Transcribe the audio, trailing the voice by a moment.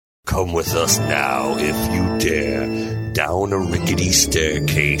Come with us now, if you dare, down a rickety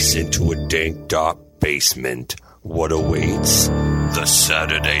staircase into a dank, dark basement. What awaits? The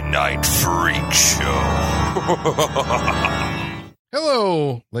Saturday Night Freak Show.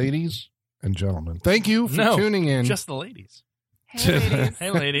 Hello, ladies and gentlemen. Thank you for tuning in. Just the ladies. Hey, ladies. Hey,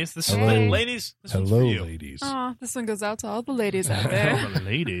 ladies. This Hello. is ladies. This one's Hello, for you. ladies. Oh, this one goes out to all the ladies out All there. the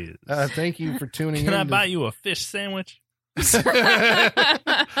ladies. Thank you for tuning Can in. I buy you a fish sandwich?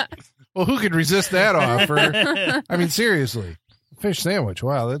 Well, who could resist that offer? I mean, seriously, fish sandwich.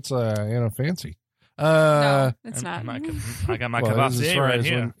 Wow, that's fancy. No, it's not. I got my well, Cavassier as far right as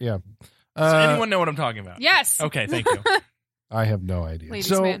here. when- yeah. Does anyone know what I'm talking about? Yes. Okay, thank you. I have no idea. Ladies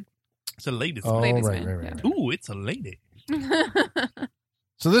so, man. It's a ladies. oh, Ladies right, man, right, yeah. right. Ooh, it's a lady.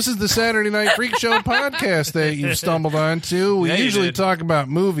 So this is the Saturday Night Freak Show podcast that you've stumbled onto. We Yeah, you usually did. talk about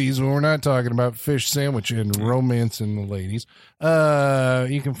movies when we're not talking about fish sandwich and romance and the ladies.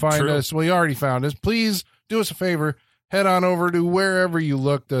 You can find True. us. Well, you already found us. Please do us a favor. Head on over to wherever you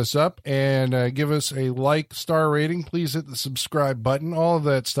looked us up and give us a like, star rating. Please hit the subscribe button. All of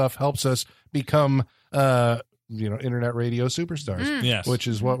that stuff helps us become, internet radio superstars, Yes. which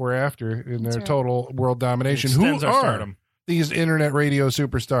is what we're after in their That's right. total world domination. Who Extends our are stardom. these internet radio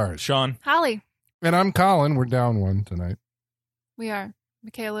superstars? Sean. Holly, And I'm Colin. We're down one tonight we are.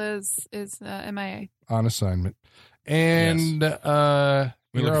 Michaela is MIA. on assignment. And We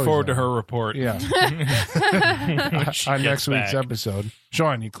you're look always forward to on. her report. Yeah. When she On gets next week's back. episode.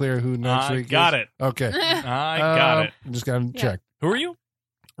 Sean, you clear who next I week got is? it. Okay. I got it. Just got to Yeah. check. Who are you?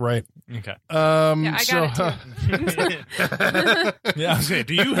 Right. Okay. Yeah, I got Yeah, I was saying,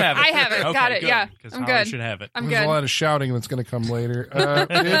 do you have it? I have it. Okay, Got it, good, yeah. Because I'm Holly good. should have it. I'm There's good. a lot of shouting that's going to come later.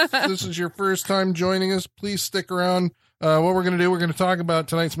 If this is your first time joining us, please stick around. What we're going to do, we're going to talk about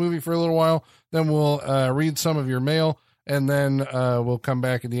tonight's movie for a little while. Then we'll read some of your mail, and then we'll come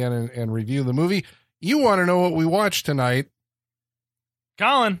back at the end and review the movie. You want to know what we watched tonight.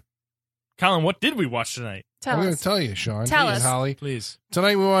 Colin, what did we watch tonight? Tell I'm going us. to tell you, Sean. Tell and us. Holly. Please.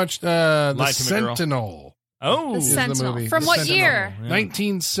 Tonight we watched The Lie to me, girl. Sentinel, Oh, The is the Sentinel. movie. From The what Sentinel. year? Yeah.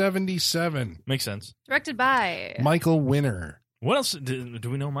 1977. Makes sense. Directed by. Michael Winner. What else? Do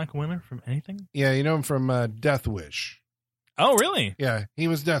we know Michael Winner from anything? Yeah, you know him from Death Wish. Oh, really? Yeah, he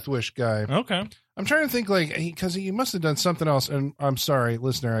was Death Wish guy. Okay. I'm trying to think, because he must have done something else. And I'm sorry,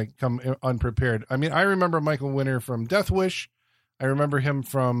 listener, I come unprepared. I mean, I remember Michael Winner from Death Wish. I remember him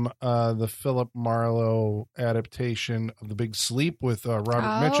from the Philip Marlowe adaptation of The Big Sleep with Robert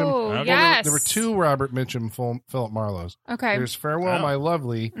Mitchum. Oh, Okay. yes. There were two Robert Mitchum Philip Marlowes. Okay. There's Farewell, Oh. My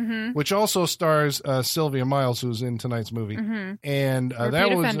Lovely, Mm-hmm. which also stars Sylvia Miles, who's in tonight's movie. Mm-hmm. And that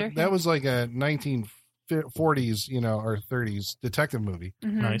Repeat was offender, yeah. that was like a 1940s, or 30s detective movie.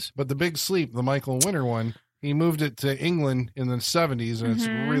 Mm-hmm. Nice. But The Big Sleep, the Michael Winner one, he moved it to England in the 70s, and it's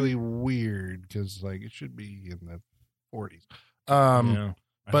Mhm. really weird because it should be in the 40s. Yeah.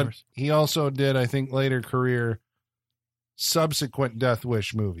 But he also did, I think, later career subsequent Death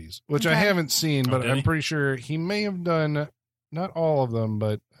Wish movies, which I Okay. haven't seen, Oh, but did I'm he? pretty sure he may have done not all of them,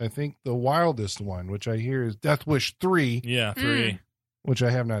 but I think the wildest one, which I hear is Death Wish 3, Yeah, 3. which I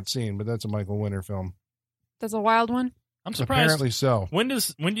have not seen, but that's a Michael Winner film. That's a wild one. I'm surprised. Apparently so. When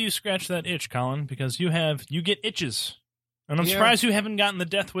do you scratch that itch, Colin? Because you get itches, and I'm Yeah. surprised you haven't gotten the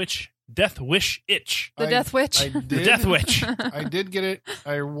Death Wish itch. The Death Witch. I did, The Death Witch. I did get it.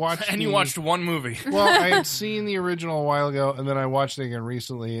 I watched And you the- watched one movie. Well, I had seen the original a while ago, and then I watched it again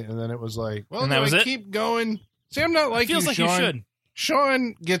recently, and then it was like, well, And that do was I it? keep going? See, I'm not like Feels you, like Sean. you should.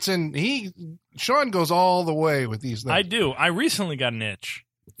 Sean gets in. Sean goes all the way with these things. I do. I recently got an itch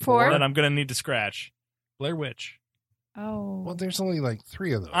For. that I'm going to need to scratch. Blair Witch. Oh. Well, there's only like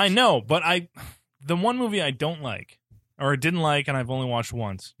 3 of those. I know, but the one movie I don't like, or didn't like, and I've only watched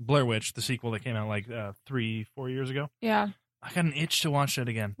once, Blair Witch, the sequel that came out like 3-4 years ago. Yeah. I got an itch to watch that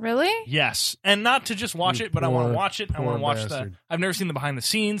again. Really? Yes, and not to just watch You it, but I want poor- to watch it. I poor want to watch bastard. I've never seen the behind the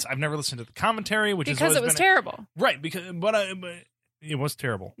scenes. I've never listened to the commentary, which Because is it was terrible. right. Because but it was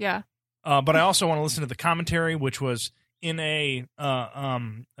terrible. Yeah. But I also want to listen to the commentary, which was in a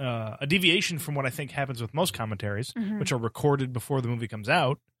deviation from what I think happens with most commentaries, Mhm. which are recorded before the movie comes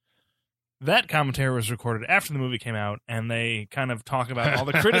out. That commentary was recorded after the movie came out, and they kind of talk about all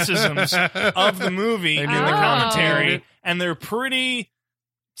the criticisms of the movie They in do the Oh. commentary, and they're pretty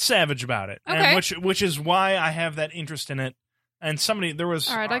savage about it. Okay. And which is why I have that interest in it. And there was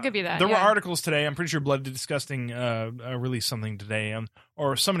All right, I'll give you that. there were yeah. articles today. I'm pretty sure Blood Disgusting released something today,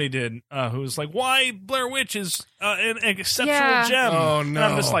 or somebody did, who was like, "Why Blair Witch is an exceptional Yeah. gem?" Oh, And no.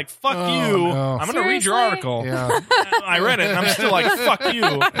 I'm just like, "Fuck Oh, you!" no. I'm going to read your Seriously? article. Yeah. I read it, and I'm still like, "Fuck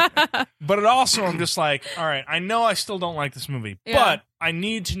you!" But it also, I'm just like, "All right, I know I still don't like this movie, Yeah. but I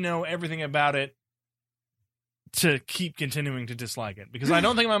need to know everything about it to keep continuing to dislike it, because I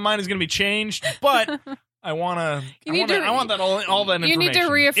don't think my mind is going to be changed, but I want to. I want that all that information. You need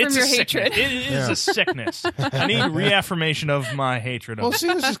to reaffirm It's your a sickness. hatred. It is a sickness. I need reaffirmation of my hatred of Well, it. see,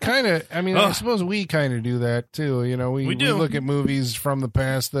 this is kind of, I mean, I suppose we kind of do that too. You know, we do. look at movies from the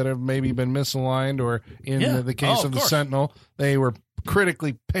past that have maybe been misaligned, or in Yeah. the case Oh, of The course. Sentinel, they were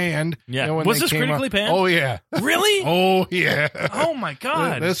critically panned. Yeah. You know, when Was they this came critically out. panned? Oh, yeah. Really? Oh, yeah. Oh my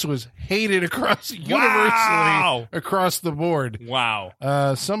god! This was hated universally Wow. across the board. Wow.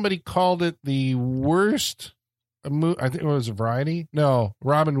 Somebody called it the worst. I think it was Variety. No,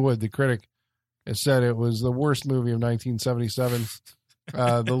 Robin Wood, the critic, has said it was the worst movie of 1977.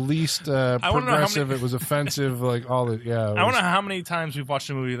 The least wanna know how progressive. many- It was offensive. Like all the yeah. I want to know how many times we've watched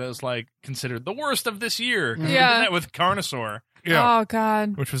a movie that was like considered the worst of this year. Yeah. We did that with Carnosaur, Yeah. Oh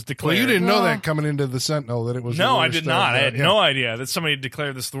God. which was Well, declared. you didn't know Oh. that coming into the Sentinel that it was. No, the I worst did not. of, I had yeah. no idea that somebody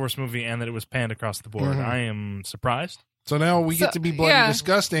declared this the worst movie and that it was panned across the board. Mhm. I am surprised. So now we get to be bloody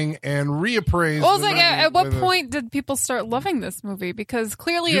disgusting and reappraise. Well, it's the like, movie at what with a- point did people start loving this movie? Because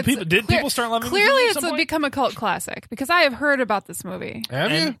clearly, Did people start loving this Clearly, movie at it's some point? become a cult classic. Because I have heard about this movie.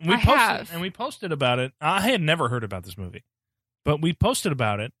 Have you? And we I posted, have. and we posted about it. I had never heard about this movie, but we posted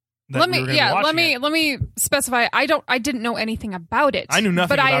about it. That we were gonna be watching it. let me specify. I didn't know anything about it. I knew nothing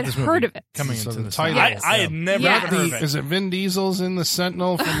but about I had this movie heard of it. coming So into the this. title, I yeah. had never Yeah. even heard of it. Is it Vin Diesel's in the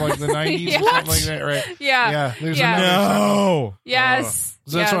Sentinel from like the 90s or Yes. something like that? Right. Yeah. Yeah. There's Yeah. another Sentinel. No. Yes.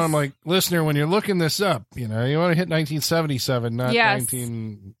 So that's yes. why I'm like, listener, when you're looking this up, you know, you want to hit 1977, not Yes.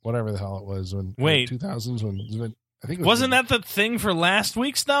 19 whatever the hell it was when Wait. 2000s when I think it was Wasn't that the thing for last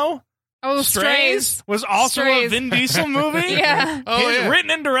week's though? Oh, Strays. was also a Strays. Vin Diesel movie. Yeah. Oh, yeah. Written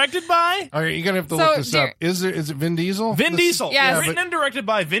and directed by All right, you're gonna have to So, look this dear- up. Is it Vin Diesel? Vin This- Diesel. Yes. Written and directed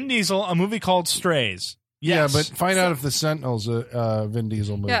by Vin Diesel. A movie called Strays. Yeah, Yes. but find out if the Sentinel's a Vin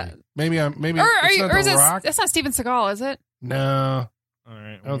Diesel movie. Yeah. Maybe Or it's are you? not Or is The it? Rock. That's not Steven Seagal, is it? No. All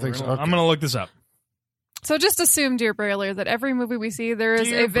right, I don't think so. I'm Okay. going to look this up. So just assume, dear Brailer, that every movie we see there is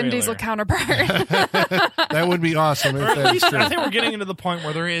Dear a Vin Brailer. Diesel counterpart. That would be awesome if Or at that's least true. I think we're getting into the point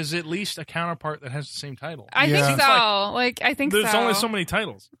where there is at least a counterpart that has the same title. I Yeah. think so. Like I think There's so. only so many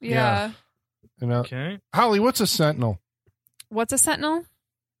titles. Yeah. You know, Okay. Holly, what's a Sentinel? What's a Sentinel?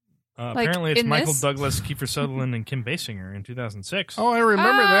 Like, Apparently, it's in Michael this? Douglas, Kiefer Sutherland, and Kim Basinger in 2006. Oh, I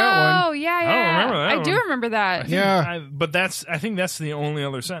remember that one. Oh yeah, I yeah. don't remember that I do one. remember I that. think Yeah. but I think that's the only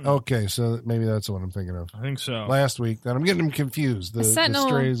other Sentinel. Okay, so maybe that's the one I'm thinking of. I think so. Last week, then I'm getting them confused. The Sentinel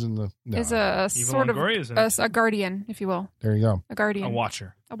strays and the no. Is a Eva sort of Longoria is in it. a guardian, if you will, There you go. a guardian, A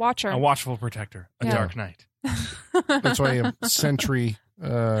watcher. a watcher. A watchful protector. A Yeah. dark knight. That's why you have Sentry,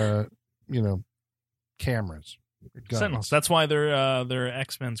 cameras. Guns. Sentinels. That's why they're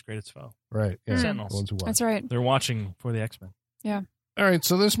X-Men's greatest foe. Right. Yeah. Sentinels. The ones who watch. That's right. They're watching for the X-Men. All right,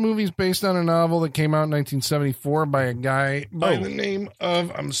 so this movie's based on a novel that came out in 1974 by a guy by the name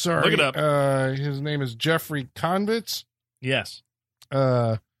of, I'm sorry. Look it up. His name is Jeffrey Konvitz. Yes.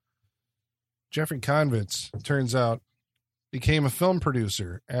 Jeffrey Konvitz, turns out, became a film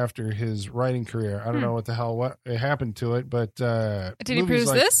producer after his writing career. I don't know what the hell what happened to it, but Did he movies produce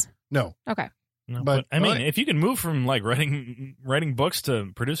like- this? No. Okay. No, But- but I mean, but- if you can move from like writing books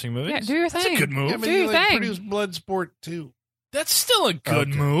to producing movies, Yeah, do your that's thing. a good move. Yeah, but Do he your thing. produced Bloodsport too. That's still a good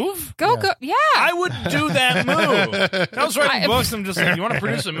Okay. move. Go Yeah. go. Yeah. I would do that move. I was writing I- books. I'm just like, you want to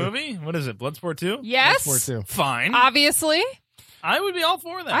produce a movie? What is it? Bloodsport 2? Yes. Bloodsport too. Fine. Obviously, I would be all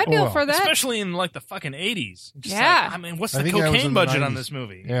for that. I'd be Well, all for that. Especially in like the fucking 80s. Just Yeah. like, I mean, what's I the think that was cocaine in the budget on 90s. this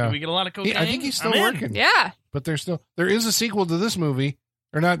movie? Yeah. Do we get a lot of cocaine? I think he's still I'm in. working. Yeah. But there is a sequel to this movie,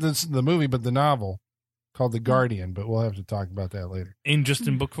 or not the movie, but the novel called The Guardian. But we'll have to talk about that later. Just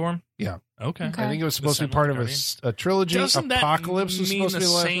in book form? Yeah. Okay. Okay. I think it was The supposed to be Sentinel part of Guardian. a trilogy. Doesn't that Apocalypse was mean supposed the to be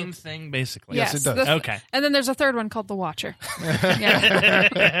the last same one. thing, basically? Yes, it does. Okay. And then there's a third one called The Watcher.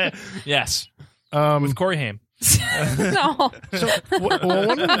 Yeah. Yes. With Corey Haim. No. So, well,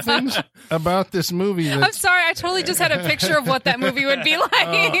 one of the things about this movie I'm that's sorry. I totally just had a picture of what that movie would be like.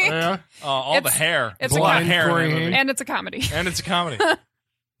 yeah, All the It's- hair. it's There's a lot con- of hair in Corey that movie. Haim. And it's a comedy. And it's a comedy.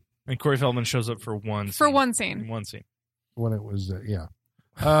 And Corey Feldman shows up for one For scene. one scene. One scene. when it was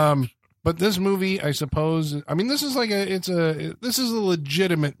but this movie, I suppose, I mean, this is like this is a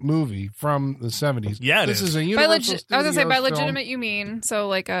legitimate movie from the 70s. Yeah, it this is. is a By Universal I was going to say, by Studios film, legitimate, you mean so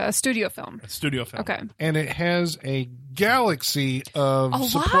like a studio film. A studio film. Okay. and it has a galaxy of A lot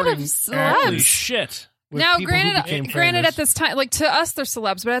supporting of celebs. Holy actors shit. with Now, people who became granted, famous. at this time, like to us, they're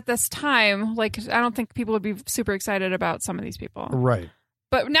celebs, but at this time, like I don't think people would be super excited about some of these people. Right.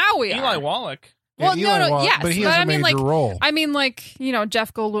 But now we Eli are. Wallach. Well, Eli no, Wallach, yes, but he but has I a mean, major like, role. I mean, like,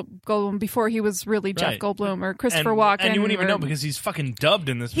 Jeff Goldblum before he was really Jeff Right. Goldblum, or Christopher and, Walken. and you wouldn't even or- know because he's fucking dubbed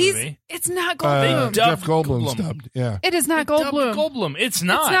in this movie. It's not Goldblum. Jeff dubbed Goldblum's Goldblum. dubbed. Yeah, It is not They dubbed Goldblum. Goldblum. It's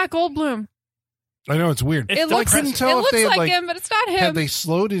not. It's not Goldblum. I know it's weird. It's It looks, couldn't it tell if looks they had, like like, him, but it's not him. Had they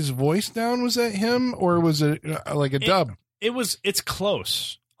slowed his voice down? Was that him, or was it like a dub? It's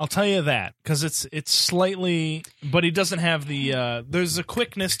close. I'll tell you that because it's slightly, but he doesn't have the. There's a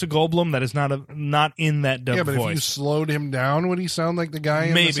quickness to Goldblum that is not in that dubbed Yeah, but voice. if you slowed him down, would he sound like the guy in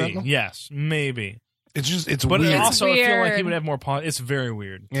the Maybe, Sentinel? yes, maybe. It's But weird. also, I feel like he weird. would have more. It's very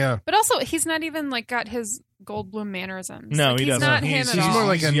weird. Yeah, But also, he's not even like got his Goldblum mannerisms. No, Like, he he's doesn't. not him He's- at he's all. more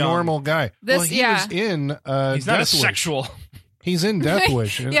like He's a young. normal guy. This- well, he yeah. was in He's not a Death Wish. sexual. He's in Death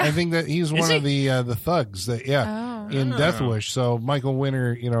Wish. And Yeah. I think that he's one he? of the thugs that Oh. in Death Wish. So Michael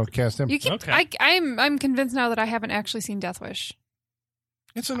Winter, cast him. You keep. Okay. I'm convinced now that I haven't actually seen Death Wish.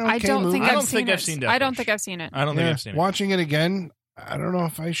 It's an okay I don't movie. think I I've don't seen think it. I've seen Death I don't Wish. think I've seen it. I don't think I've seen it. Watching it again, I don't know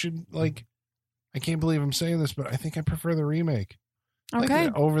if I should like. I can't believe I'm saying this, but I think I prefer the remake. Okay.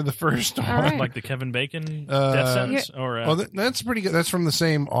 Like, over the first one. All right. Like the Kevin Bacon Uh, death sentence, or Oh, that's pretty good. That's from the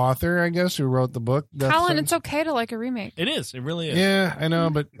same author, I guess, who wrote the book. Death Colin, Sentence. it's okay to like a remake, it is. It really is. Yeah, I know,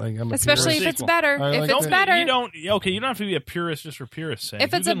 but like I'm a especially if purist. it's sequel. better. I If like it's that. better, You don't. Okay, you don't have to be a purist just for purist's sake.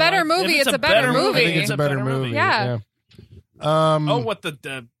 If You it's a can better like- movie, if it's a better movie. I think it's a better movie. Yeah. Oh, what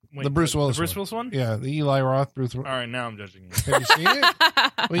the wait, the Bruce Willis The Bruce one. Willis one? Yeah, the Eli Roth Bruce. All right, now I'm judging you. Have you seen it?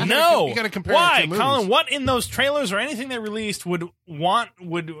 Well, you No, you got to compare. why, it to movies. Colin? What in those trailers or anything they released would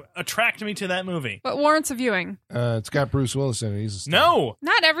attract me to that movie? but warrants a viewing. It's got Bruce Willis in it. He's a star. No,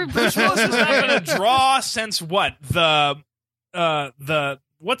 Not every Bruce Bruce Willis Willis is not going to draw since what the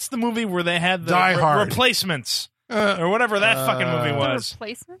what's the movie where they had the Die Hard. replacements or whatever that fucking movie The was.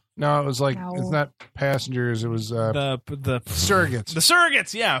 replacement. No, it was like No. it's not Passengers. It was The Surrogates. The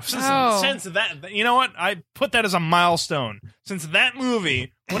Surrogates, yeah. Since, Oh. since that, you know what? I put that as a milestone. Since that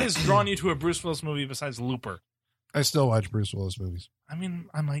movie, what has drawn you to a Bruce Willis movie besides Looper? I still watch Bruce Willis movies. I mean,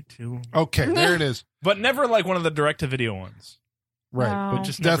 I might too, Okay, there it is. but never like one of the direct-to-video ones. Right, No. but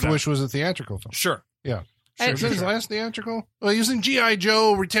Just never Death done. Wish was a theatrical film. Sure, Yeah. I- Was that his last theatrical? Well, he was in G.I.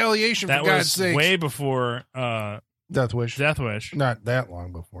 Joe Retaliation, that for God's was sake. way before Death Wish. Death Wish. Not that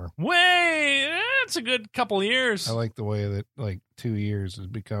long before. It's a good couple years. I like the way that like 2 years has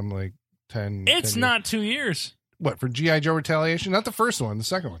become like 10. It's 10 not 2 years. What, for G.I. Joe Retaliation? Not the first one, the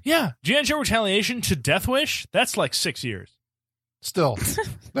second one. Yeah, G.I. Joe Retaliation to Death Wish. That's like 6 years. Still,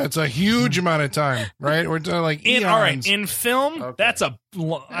 that's a huge amount of time, right? We're talking like In eons. all right, in film, Okay. that's a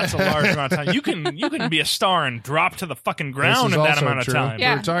large amount of time. You can be a star and drop to the fucking This ground is in that also amount true. of time. We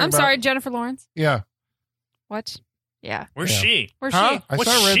Yeah. were talking I'm about- sorry, Jennifer Lawrence. Yeah. What? Yeah. Where's Yeah. she? Where's Huh? she? I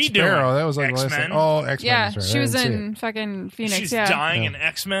What's saw Red she Sparrow. doing? That was like last X-Men? night. Oh, X-Men. Yeah, that's right. she I was didn't see in fucking Phoenix. She's yeah. dying Yeah. in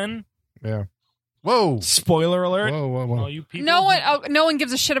X-Men. it. Yeah. Whoa. Spoiler alert. Whoa, whoa, whoa. All you people. No one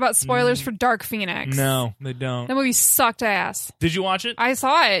gives a shit about spoilers for Dark Phoenix. No, they don't. That movie sucked ass. Did you watch it? I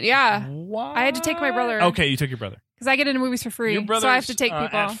saw it. Yeah. What? I had to take my brother. Okay, you took your brother. Because I get into movies for free, Your brother's so I have to take people.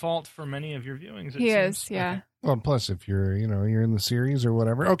 at fault for many of your viewings. it He seems. is. Yeah. Okay. Well, plus if you're in the series or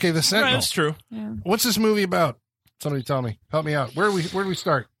whatever. Okay, The Right, Sentinel. that's true. Yeah. What's this movie about? Somebody tell me. Help me out. Where do we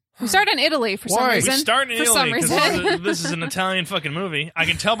start? We start in Italy for some Why? reason. We start in for Italy some 'cause reason. this is an Italian fucking movie. I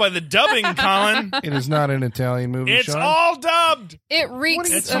can tell by the dubbing, Colin. It is not an Italian movie, It's Sean. all dubbed. It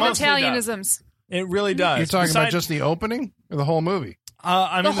reeks It's of mostly Italianisms. It really does. You're talking about Besides- just the opening or the whole movie?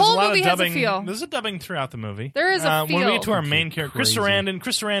 I mean, The there's whole a lot movie of has a dubbing. feel. There's a dubbing throughout the movie. There is a When we feel. get to our That's main character, Chris crazy.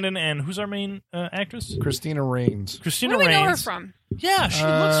 Sarandon, and who's our main actress? Christina Rains. Christina Where do we know her Rains. from? Yeah, she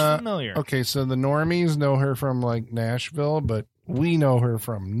looks familiar. Okay, so the normies know her from like Nashville, but we know her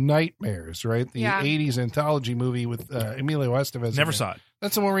from Nightmares, right? The Yeah. 80s anthology movie with Emilio Estevez. Never in it. saw it.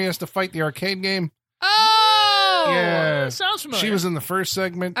 That's the one where he has to fight the arcade game. Oh! Yeah. Sounds familiar. She was in the first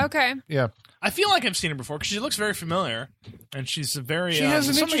segment. Okay. Yeah. I feel like I've seen her before because she looks very familiar, and she's a very. She has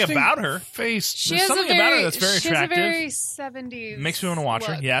an there's something interesting about her. face. She There's has something a very, about her that's very she has a attractive. very 70s. Makes me wanna watch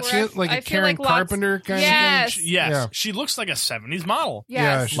her, look, yes. where She has like I a feel Karen like lots- Carpenter kind Yes. of Yes, Yeah. she looks like a '70s model.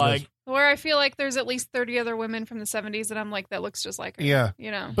 Yeah, Yes. she Like does. Where I feel like there's at least 30 other women from the 70s that I'm like, that looks just like her. Yeah.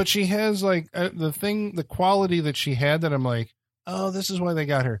 You know? But she has like the quality that she had that I'm like, oh, this is why they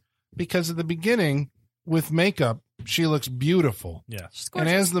got her. Because at the beginning, with makeup, she looks beautiful. Yeah, She's And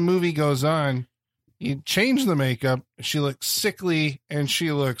gorgeous. as the movie goes on, you change the makeup, she looks sickly and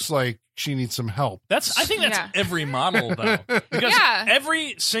she looks like she needs some help. I think that's Yeah. every model though, because Yeah.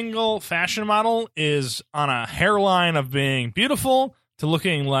 every single fashion model is on a hairline of being beautiful to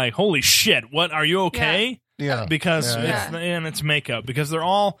looking like holy shit. What are you okay? Yeah. Because Yeah. it's makeup because they're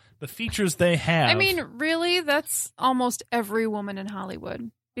all the features they have. I mean, really, that's almost every woman in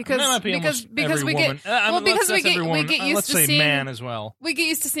Hollywood. because That might be because almost because every we woman. get well because we get used let's to say seeing man as well. we get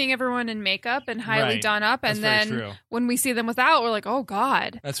used to seeing everyone in makeup and highly Right. done up, That's and very then true. when we see them without, we're like, oh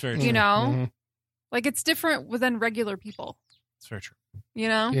God, That's very you true. know, Mhm. like it's different than regular people. That's very true. You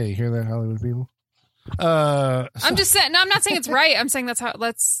know, Yeah, you hear that, Hollywood people? I'm just saying. No, I'm not saying it's right. I'm saying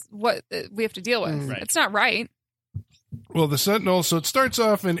that's what we have to deal with. Right. It's not right. Well, The Sentinel, so it starts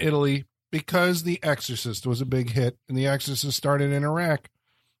off in Italy because The Exorcist was a big hit, and The Exorcist started in Iraq.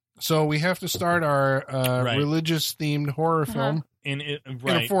 So we have to start our Right. religious-themed horror film In it, in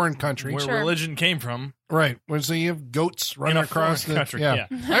right. a foreign country. where Sure. religion came from. Right. Where so you have goats running a across foreign the country, Yeah.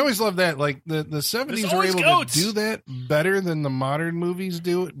 yeah. I always love that. Like the 70s There's were always able goats. to do that better than the modern movies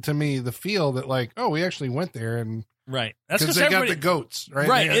do. To me, the feel that like, oh, we actually went there and Right. That's because because they got everybody. the goats, right?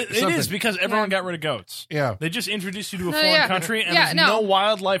 Right. They got It something. is because everyone Yeah. got rid of goats. Yeah. They just introduced you to a No, foreign yeah. country, and Yeah, there's no. no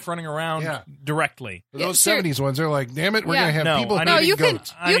wildlife running around Yeah. directly. But those Yeah, 70s ones, they're like, damn it, we're Yeah. gonna have No, people I No, need eating you could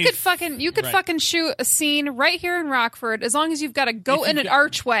goats. I you need- could Right. fucking shoot a scene right here in Rockford as long as you've got a goat If in you an get-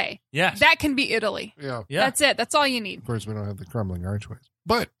 archway. Yes. That can be Italy. Yeah. yeah. That's it. That's all you need. Of course, we don't have the crumbling archways,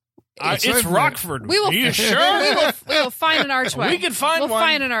 but It's aside from Rockford. We will- Are you sure? We will find an archway. We can find we'll one.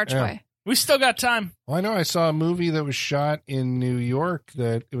 find an archway. We still got time. Well, I know I saw a movie that was shot in New York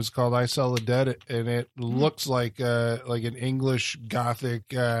that it was called I Saw the Dead, and it looks like an English Gothic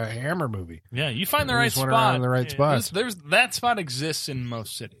Hammer movie. Yeah, you find the We right just went spot. around in the right spots. There's that spot exists in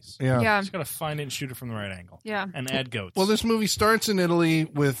most cities. Yeah. Yeah. Just gotta find it and shoot it from the right angle, Yeah. and add goats. Well, this movie starts in Italy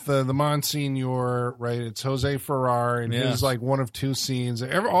with the Monsignor, right? It's Jose Ferrar, and Yes. his like one of two scenes.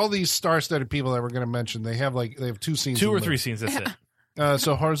 All these star-studded people that we're going to mention, they have two scenes, two in or the three movie. scenes. That's it.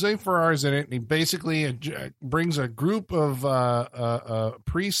 So Jose Ferrar's in it, and he basically brings a group of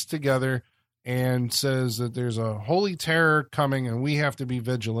priests together and says that there's a holy terror coming, and we have to be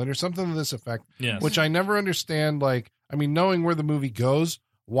vigilant, or something to this effect. Yes. Which I never understand. Like, I mean, knowing where the movie goes,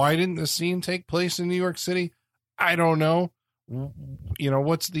 why didn't the scene take place in New York City? I don't know. You know,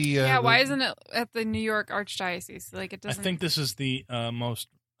 what's the Yeah. Why the- isn't it at the New York Archdiocese? Like it I doesn't. think this is the most.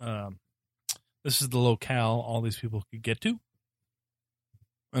 This is the locale all these people could get to,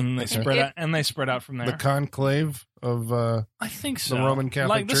 and they Okay. spread out. And they spread out from there. the conclave of I think so. Roman Catholic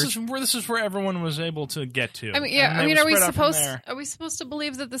like this Church? is where everyone was able to get to. I mean, yeah. And I they mean, would are we spread out from supposed? there. Are we supposed to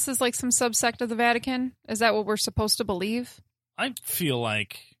believe that this is like some subsect of the Vatican? Is that what we're supposed to believe? I feel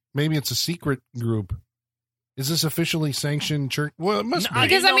like maybe it's a secret group. Is this officially sanctioned church? Well, it must No, be.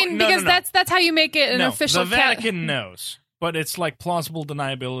 Because I no, mean, no, because no, no. that's how you make it an no, official. the Vatican knows, but it's like plausible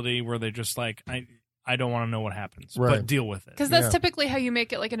deniability where they're just like, I don't want to know what happens, Right. but deal with it. Because that's Yeah. typically how you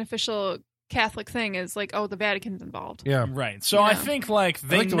make it like an official Catholic thing. Is like, oh, the Vatican's involved. Yeah. Right. So I Yeah. think like I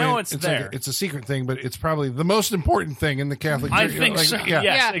they like the way know it's like there. it's a secret thing, but it's probably the most important thing in the Catholic Church. I You know, think like, so. Yeah. Yes,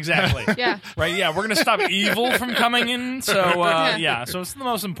 Yeah. exactly. Yeah, Right. Yeah, we're gonna stop evil from coming in. So Yeah. yeah, so it's the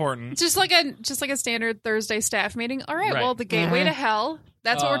most important. just like a standard Thursday staff meeting. All right, Right. well, the gateway to hell.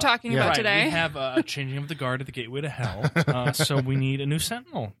 That's what we're talking yeah. about Right, today. we have a changing of the guard at the gateway to hell. So we need a new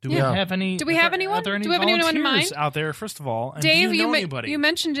sentinel. Do we Yeah. have any? Do we have anyone? Are there any Do we have anyone in volunteers mind? out there? First of all, and Dave, do you know anybody? you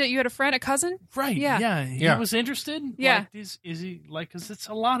mentioned it. You had a friend, a cousin. Right. Yeah. Yeah. He Yeah. was interested. Yeah. Like, is he like? Because it's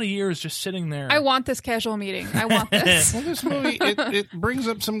a lot of years just sitting there. I want this casual meeting. I want this. Well, this movie it brings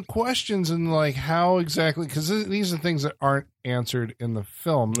up some questions and like how exactly, because these are things that aren't answered in the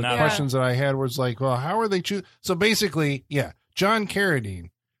film. The No. questions that I had was like, well, how are they choose? So basically, yeah, John Carradine,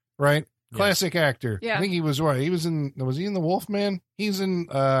 right? Classic actor. Yeah. I think he was right. Was he in The Wolfman? He's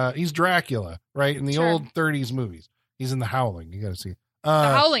Dracula, right? In the Sure. old 30s movies. He's in The Howling. You got to see. The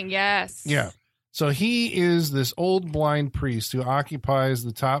Howling, yes. Yeah. So he is this old blind priest who occupies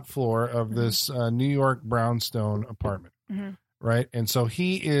the top floor of Mhm. this New York brownstone apartment, Mhm. right? And so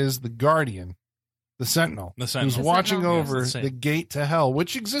he is the guardian, the sentinel, The sentinel. who's The watching sentinel. over Yes, the the gate to hell,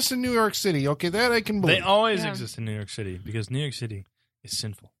 which exists in New York City. Okay, that I can They believe, always Yeah. exist in New York City because New York City is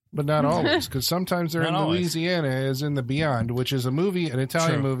sinful. but not always, because sometimes they're Not in always. Louisiana, as in The Beyond, which is a movie, an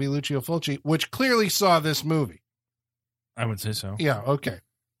Italian True. movie, Lucio Fulci, which clearly saw this movie. I would say so. Yeah, okay.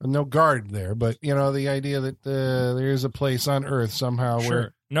 No guard there, but you know the idea that there is a place on Earth somehow Sure.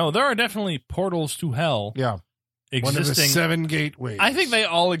 where, No, there are definitely portals to hell yeah, one of the existing. 7 gateways. I think they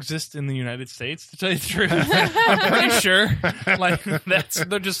all exist in the United States, to tell you the truth. I'm pretty sure. Like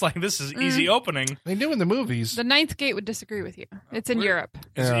they're just like, this is easy opening. They do in the movies. The Ninth Gate would disagree with you. It's in Really? Europe.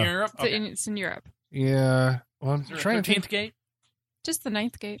 Is it Yeah. Europe? It's, in, it's in Europe. Yeah. Well, I'm Is there a trying to think 13th gate? Just the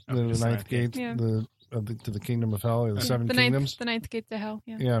Ninth Gate. the Just the ninth ninth gate, Yeah. to the kingdom of hell, or the Yeah. seven the kingdoms. ninth Gate to hell.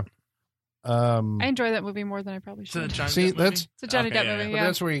 Yeah. Yeah. I enjoy that movie more than I probably should. It's a Johnny See, Depp movie? that's- It's a Johnny Depp yeah, movie. But Yeah.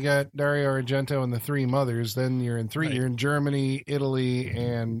 that's where you got Dario Argento and the Three Mothers. Then you're in Right. You're in Germany, Italy,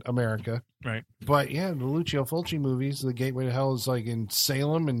 and America. Right. But yeah, the Lucio Fulci movies, The Gateway to Hell, is like in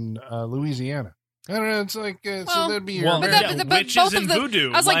Salem and Louisiana. I don't know. It's like so Well, that'd be your Well, But American- that- but witches both of and the-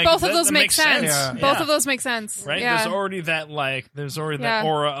 voodoo. I was like, both of that- those that make makes sense. Yeah. Both of those make sense. Right? Yeah. There's already that Yeah.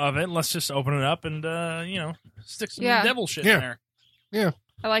 aura of it. Let's just open it up and stick some Yeah. devil shit Yeah. in there.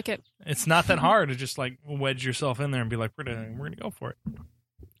 I like it. It's not that hard to just like wedge yourself in there and be like, we're gonna go for it.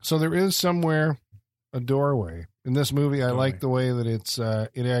 So there is somewhere a doorway in this movie. I Doorway. like the way that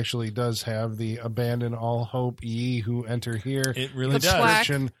it actually does have the abandon all hope ye who enter here It really The does. plaque.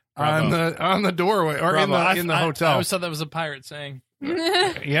 inscription Bravo. on the doorway or Bravo. in the hotel. I always thought that was a pirate saying.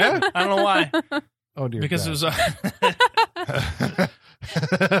 Yeah. I don't know why. Oh dear. Because God. it was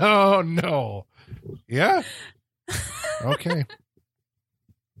Oh no. Yeah. Okay.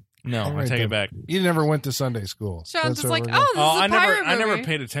 no. All I right, take then. it back. You never went to Sunday school. Sean's That's just what like, we're oh, gonna- this Oh, is a pirate I never movie.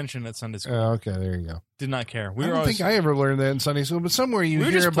 paid attention at Sunday school. Okay, there you go. Did not care. We I were don't always think I ever learned that in Sunday school, but somewhere you We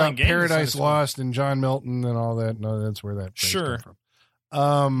were hear just playing about games in Paradise Sunday school. Lost and John Milton and all that. No, that's where that phrase Sure. come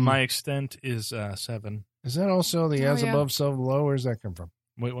from. my extent is 7. Is that also the Oh, as yeah. above, so below? Where's that come from?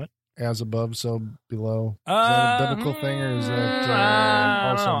 Wait, what? As above, so below. Is that a biblical thing, or is that I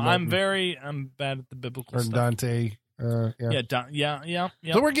also don't know. Milton? I'm bad at the biblical or stuff. Dante? Yeah. Yeah.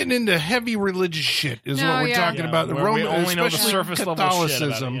 So we're getting into heavy religious shit, is No, what we're yeah. talking about. The where Roman, we only know the especially surface level shit about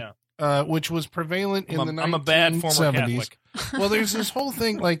Catholicism, it. Yeah. which was prevalent in the 1970s. I'm a bad former Catholic. Well, there's this whole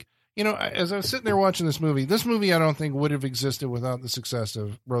thing, like, as I was sitting there watching this movie I don't think would have existed without the success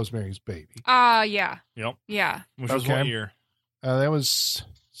of Rosemary's Baby. Yeah. Yep. Yeah. Which was Okay. what year? That was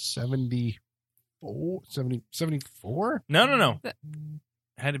 74? No. That-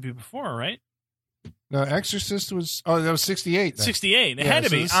 Had to be before, right? No, Exorcist was, that was 68. then. 68. It Yeah, had to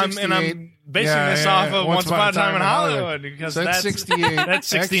so be. it's I'm 68. basing Yeah, this yeah, off yeah. of Once Upon a Time in Hollywood because So that's 68. That's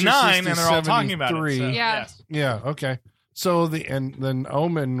 69, and Exorcist is they're all talking about it. So, 73. Yeah. yes. Yeah, okay. So and then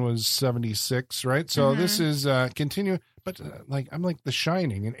Omen was 76, right? So Mhm. this is continuing, but I'm like The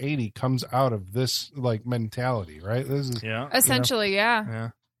Shining in 80 comes out of this like mentality, right? This is Yeah. Essentially,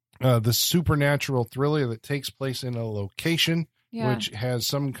 yeah. Yeah. the supernatural thriller that takes place in a location Yeah. which has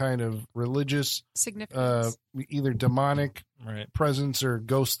some kind of religious, Significance. either demonic Right. presence or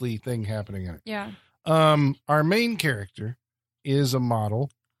ghostly thing happening in it. Yeah. Our main character is a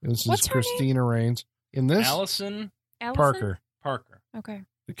model. This What's is her name? Christina Rains. In this, Allison Allison? Parker, Parker. Okay.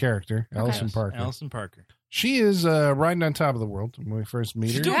 the character, Allison Yes, Parker. Allison Parker. She is riding on top of the world when we first meet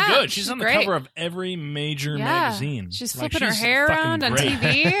She's her. doing Yeah, good. She's she's on the great. cover of every major Yeah. magazine. She's Like, flipping her she's hair fucking around on great.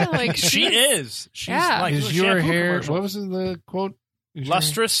 TV. Like She is. She's Yeah. like Is a your shampoo hair? commercial. What was the quote? Is your-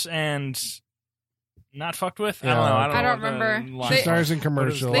 Lustrous and not fucked with? Yeah. I don't know. I don't what the remember. line She They- stars in What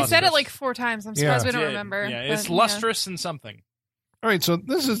commercials. They is said it lustrous? like 4 times. I'm Yeah. surprised we don't Yeah, remember. Yeah, but, it's lustrous and something. All right, so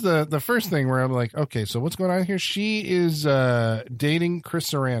this is the first thing where I'm like, okay, so what's going on here? She is dating Chris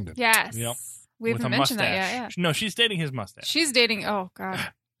Sarandon. Yes. Yep. We With haven't a mentioned mustache. that yet. Yeah. No, she's dating his mustache. She's dating. Oh God.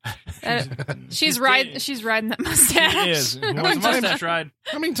 dating- She's riding that mustache. She is. Who many wants a times- mustache ride?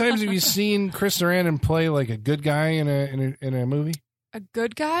 How many times have you seen Chris Sarandon play like a good guy in a movie? A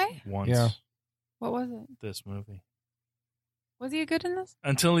good guy? Once. Yeah. What was it? This movie. Was he a good in this?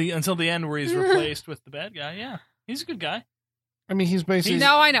 Until the end where he's replaced with the bad guy. Yeah. He's a good guy. I mean, he's basically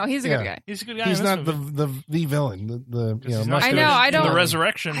No, I know he's a good Yeah. guy. He's a good guy. he's in this not movie. the villain. The He's not I good know, in- I in don't- the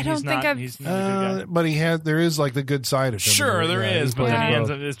resurrection. I don't he's think not. I've- He's not a good guy. but there is like the good side of him. Sure, there Yeah, is, he but plays then he both. ends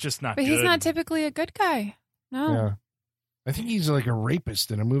up. It's just not. But good. he's not typically a good guy. No. Yeah. I think he's like a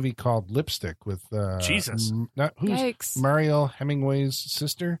rapist in a movie called Lipstick with Jesus. Who's Yikes. Marielle Hemingway's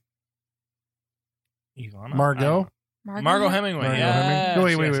sister? Ilana? Margot? Margot Hemingway. Margot Yes, Hemingway?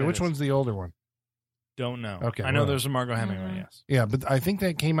 No, wait. yes, it Which is. one's the older one? Don't know. Okay, I know well. there's a Margot Hemingway. Yes. Yeah, but I think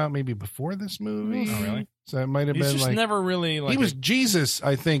that came out maybe before this movie. Oh, really? So it might have He's been just like never really like. he was Jesus,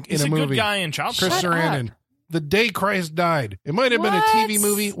 I think, He's in a a movie. good guy in Child Chris Support. Shut Sarandon. The Day Christ Died. It might have been a What? TV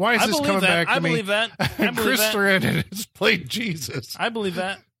movie. Why is I this believe coming that. back to I me? believe that. I believe Chris that. Sarandon has played Jesus. I believe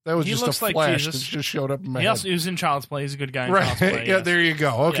that. That was He just looks a like flash Jesus. that just showed up in my He head. also he was in Child's Play. He's a good guy in Right. Child's Play. Yeah, yes. there you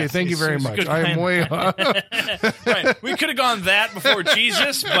go. Okay, Yes, thank you he's- very he's a much. good I guy am in- way off. Right. We could have gone that before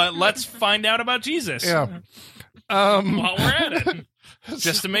Jesus, but let's find out about Jesus. Yeah. While we're at it,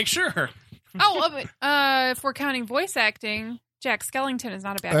 just to make sure. If we're counting voice acting, Jack Skellington is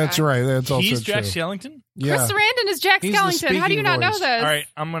not a bad That's guy. right. That's also He's Jack true. Skellington. Yeah. Chris Sarandon is Jack He's the Skellington. How do you speaking not know voice. this? All right,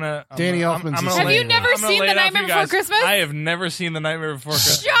 I'm gonna. Danny Elfman's I'm the gonna same. lay- Have you never I'm gonna seen lay The it out for Nightmare you Before guys. Christmas? I have never seen The Nightmare Before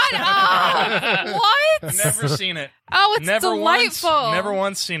Christmas. Shut up! What? Never seen it. Oh, it's never delightful. Once, never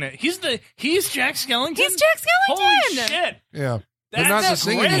once seen it. He's Jack Skellington. He's Jack Skellington. Holy shit! Yeah. But not the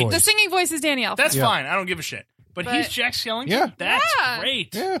singing great. voice. The singing voice is Danny Elfman. That's fine. I don't give a shit. But he's Jack Skellington? Yeah. That's Yeah.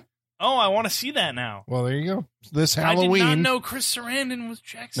 great. Yeah. Oh, I want to see that now. Well, there you go. This Halloween. I did not know Chris Sarandon was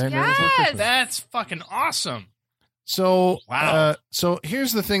Jack Nightmare Skellington. Before Christmas. That's fucking awesome. So, Wow. so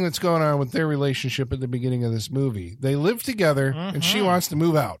here's the thing that's going on with their relationship at the beginning of this movie. They live together, and she wants to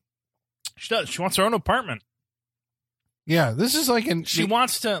move out. She does. She wants her own apartment. Yeah, this is like She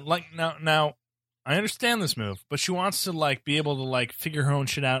wants to, like, now, I understand this move, but she wants to, like, be able to, like, figure her own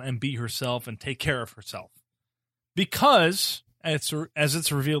shit out and be herself and take care of herself. Because, as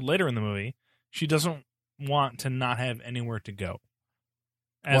it's revealed later in the movie, she doesn't want to not have anywhere to go.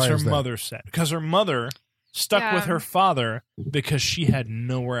 As Why her is that? mother said. Because her mother stuck with her father because she had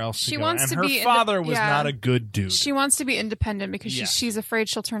nowhere else to She go. wants and to her be father was not a good dude. She wants to be independent because Yes. she's afraid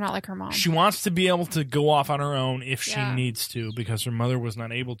she'll turn out like her mom. She wants to be able to go off on her own if she Yeah. needs to, because her mother was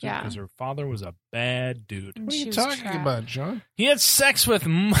not able to Yeah. because her father was a bad dude. And What are she you was talking trapped. about, John? He had sex with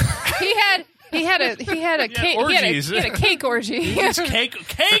He had a cake. orgies. He had a cake orgy.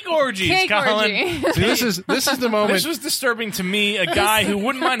 cake orgies, Cake Colin. orgy. See, this is the moment. This was disturbing to me, a guy who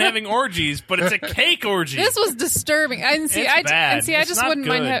wouldn't mind having orgies, but it's a cake orgy. This was disturbing. I It's bad. I It's just not wouldn't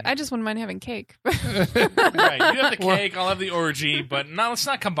mind. good. I just wouldn't mind having cake. Right, you have the cake, I'll have the orgy, but no, let's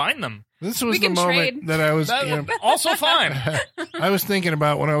not combine them. This was We the can moment trade. that I was. Also fine. I was thinking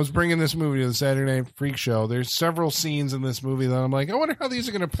about when I was bringing this movie to the Saturday Night Freak Show. There's several scenes in this movie that I'm like, I wonder how these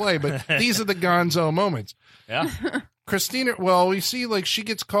are going to play. But these are the Gonzo moments. Yeah. Christina, well, we see like she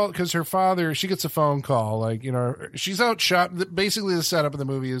gets called because her father, she gets a phone call. Like, you know, she's out shop. Basically, the setup of the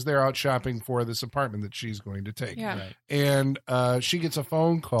movie is they're out shopping for this apartment that she's going to take. Yeah. Right. And she gets a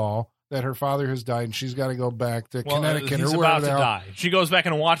phone call that her father has died and she's got to go back to Well, Connecticut he's or about wherever to the hell. die. She goes back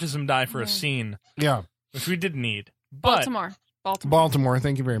and watches him die for a Yeah. scene, Yeah. which we did need. But Baltimore.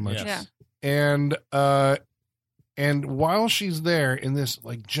 Thank you very much. Yes. Yeah. And while she's there in this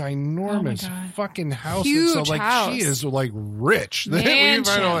like ginormous God. fucking house, Huge so like house. she is like rich. We Mansion,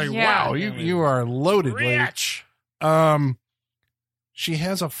 find out, like, yeah. wow, you are loaded, lady. rich. She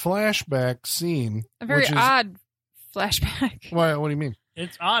has a flashback scene. A very which is, odd flashback. What do you mean?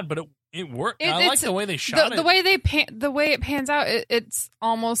 It's odd, but it worked. I It's- like the way they shot The way the way it pans out, it's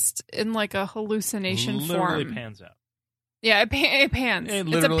almost in like a hallucination literally form. pans out. Yeah, it pans. It It's a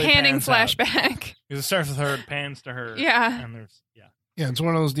literally panning pans out. flashback. Because it starts with her, it pans to her. Yeah. And there's, Yeah, it's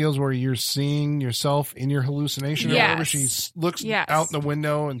one of those deals where you're seeing yourself in your hallucination or Yes. whatever. She looks Yes. out the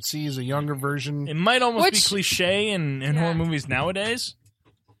window and sees a younger version. It might almost be Which- cliche in Yeah. horror movies nowadays.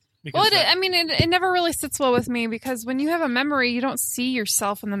 Well, Because it never really sits well with me because when you have a memory, you don't see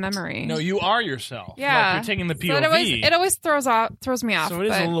yourself in the memory. no, you are yourself. Yeah. Like, you're taking the So POV. it always throws me off. So it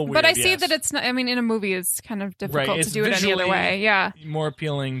is a but, little But I weird, see yes. that it's not. I mean, in a movie, it's kind of difficult Right, to it's do it any other visually- way. Yeah. more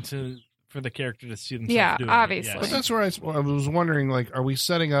appealing for the character to see themselves Yeah, doing obviously. But that's where I was wondering, like, are we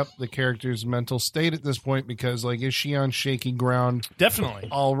setting up the character's mental state at this point? Because, like, is she on shaky ground Definitely.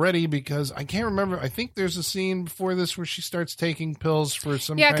 already? Because I can't remember. I think there's a scene before this where she starts taking pills for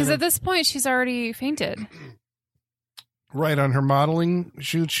some Yeah, kind because of, at this point, she's already fainted. right on her modeling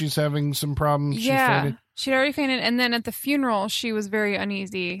shoot. She's having some problems. She Yeah. fainted. She'd already fainted. And then at the funeral, she was very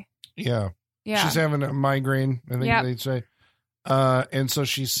uneasy. Yeah. Yeah. She's having a migraine, I think Yep. they'd say. And so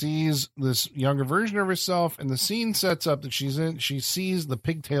she sees this younger version of herself, and the scene sets up that she sees the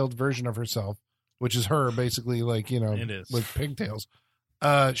pigtailed version of herself, which is her, basically, like, you know, It is. with pigtails.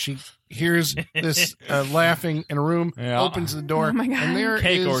 She hears this laughing in a room, Yeah. opens the door, Oh my God. and there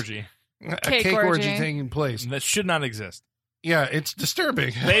Cake is orgy. a Cake cake orgy orgy. taking place. That should not exist. Yeah, it's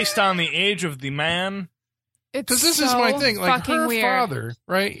disturbing. Based on the age of the man, It's Because this is so my thing. Like, fucking her weird. father,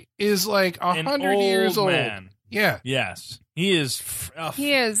 right, is like an 100 old years old. man. Yeah. Yes. He is.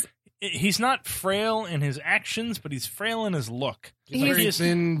 He is. He's not frail in his actions, but he's frail in his look. He's Very He is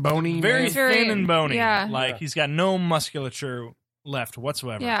thin, bony. very man. He's very- thin and bony. yeah. Like, he's got no musculature left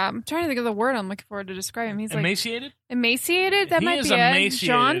whatsoever. Yeah, I'm trying to think of the word I'm looking for to describe him. He's like Emaciated? emaciated. That he might is be it. emaciated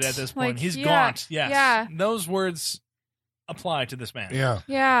Jaunt? at this point. Like, He's yeah, gaunt. Yes. Yeah. Those words apply to this man. Yeah.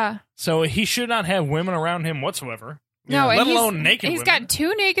 Yeah. So he should not have women around him whatsoever. No, Let and alone naked He's women. got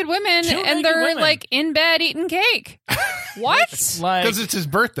two naked women, Two and naked they're women. like in bed eating cake. What? Like, Because it's his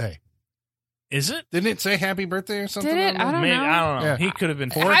birthday. is it? Didn't it say happy birthday or something? Did it? on I there? don't Maybe, know. I don't know. Yeah. He could have been.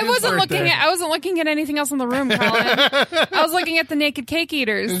 For I his wasn't birthday. looking at anything else in the room, Colin. I was looking at the naked cake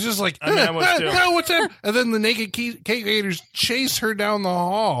eaters. It's just like, I mean, I was too. no, what's that? And then the naked cake eaters chase her down the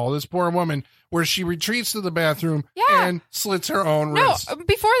hall, this poor woman, where she retreats to the bathroom Yeah. and slits her own No, wrist.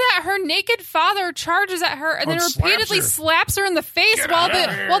 before that, her naked father charges at her and Oh, then slaps repeatedly her. slaps her in the face Get while out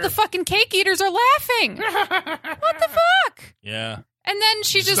of here. the fucking cake eaters are laughing. What the fuck? Yeah. And then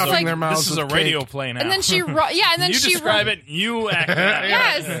she just Stuffing like their mouths This is a with radio cake. play now. and then she and then you she describe it. You act it out.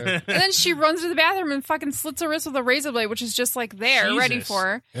 Yes. And then she runs to the bathroom and fucking slits her wrist with a razor blade, which is just like there, ready Jesus. for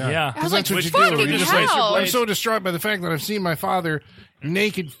her. Yeah. I was That's like, what you fucking do. You just hell. I'm so distraught by the fact that I've seen my father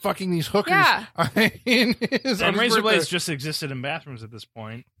naked fucking these hookers. Yeah. In his, on And his razor birthday. blades just existed in bathrooms at this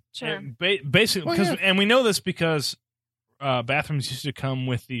point. Sure. And basically, Well, because yeah. and we know this because bathrooms used to come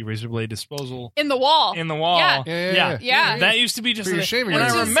with the razor blade disposal In the wall. in the wall. Yeah. Yeah. That used to be just For your a- shaving and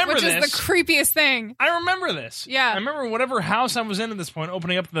razor. I remember which this. is the creepiest thing. I remember this. Yeah. I remember whatever house I was in at this point,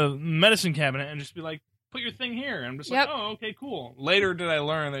 opening up the medicine cabinet and just be like, "Put your thing here." And I'm just Yep. like, "Oh, okay, cool." Later, did I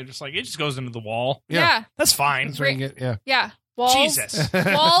learn they're just like, it just goes into the wall. Yeah. Yeah. That's fine. That's where you get, yeah. Yeah. Walls. Jesus.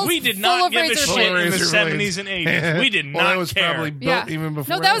 Walls. We did full not of give a razor shit blades. in the Razor 70s blades. and 80s. We did Well, not that was care. probably built Yeah. even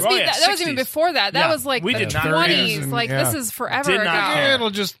before. No, that was Oh, yeah, that was even 60s. before that. That Yeah. was like We the did not 20s. care. Like Yeah. this is forever Did ago. not care. Yeah, it'll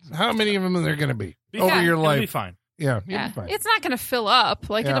just, how many of them are there going to be over fine. your It'll be life? fine. Yeah, you'll Yeah. be fine. It's not going to fill up.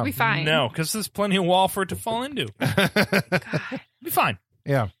 Like Yeah. it'll be fine. No, because there's plenty of wall for it to fall into. It'll be fine.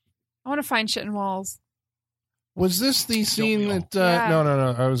 Yeah. I want to find shit in walls. Was this the scene we all? that? Yeah.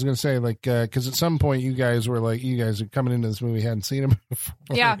 No. I was going to say because at some point you guys were like, you guys are coming into this movie hadn't seen him before.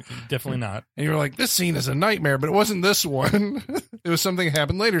 Yeah. Definitely not. and you were like, this scene is a nightmare, but it wasn't this one. It was something that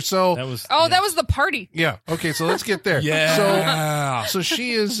happened later. So That was. Oh, yeah. that was the party. yeah, okay, so let's get there. Yeah. So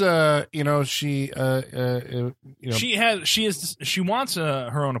she is, she She wants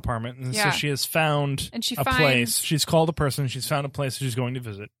her own apartment, and Yeah. so she has found And she a finds- place. She's called a person. She's found a place she's going to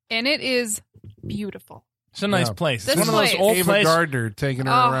visit. And it is beautiful. It's a nice Yeah. place. This It's one of those place. old Ava places. Gardner taking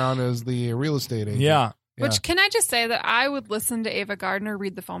her Oh. around as the real estate agent. Yeah. Yeah. Which, can I just say that I would listen to Ava Gardner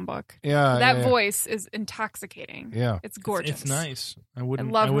read the phone book? Yeah, That yeah. voice is intoxicating. Yeah. It's gorgeous. It's nice. I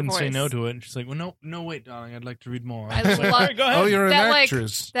wouldn't. love I her wouldn't say voice. no to it. And she's like, "Well, no, wait, darling. I'd like to read more." I was like, love- "All right, go ahead. Oh, you're an That, like,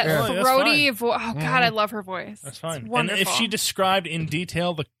 actress. That yeah. Oh, that's throaty fine. voice. Oh, God, I love her voice. That's fine." It's And wonderful. if she described in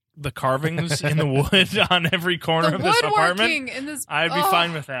detail the carvings in the wood on every corner the of this apartment, woodworking in this, I'd be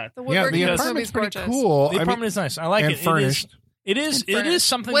fine with that. The Yeah, woodworking the in this movie apartment's is pretty gorgeous. cool. The I mean, apartment is nice. I like and it. furnished. It is furnished.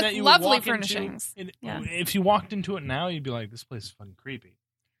 something With that you lovely would walk furnishings. into. Yeah. If you walked into it now, you'd be like, "This place is fucking creepy."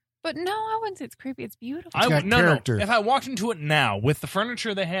 But no, I wouldn't say it's creepy. It's beautiful. It's got no. character. If I walked into it now with the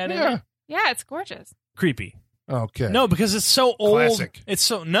furniture they had in Yeah. it, Yeah, it's gorgeous. creepy. Okay. No, because it's so old. Classic. It's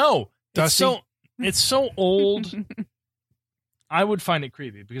so Dusty? It's so old. I would find it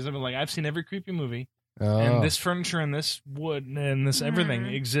creepy because I'm like, I've seen every creepy movie, Oh. and this furniture and this wood and this everything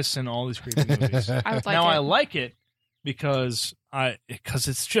exists in all these creepy movies. I would like Now it. I like it because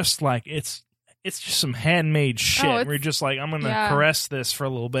it's just like it's just some handmade shit. it's- Where you're just like, I'm gonna yeah. caress this for a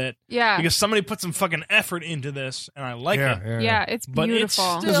little bit yeah. because somebody put some fucking effort into this, and I like it. yeah, it's But it's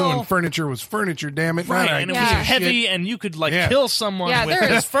beautiful. This is still- when furniture was furniture, damn it. Right, Not a and it piece was Yeah. of heavy, shit. and you could like Yeah. kill someone Yeah, with there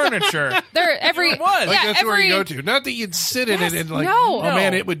this is- furniture. There, every It was. Like, yeah, that's where every you go to. Not that you'd sit in Yes, it and like, no. oh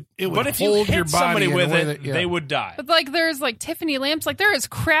man, No. it would But if you hold hit your body somebody in a with way it, that, yeah. they would die. But like, there's like Tiffany lamps. Like there is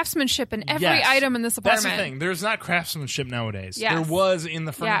craftsmanship in every Yes. item in this That's apartment. the thing. There's not craftsmanship nowadays. Yes. There was in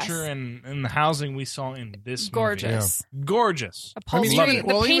the Yes. furniture and in the housing we saw in this Gorgeous. movie. Gorgeous. Upholstery, I mean, even-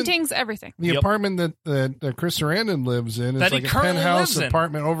 the well, even- paintings, everything. The Yep. apartment that Chris Sarandon lives in is That he like a currently penthouse lives in.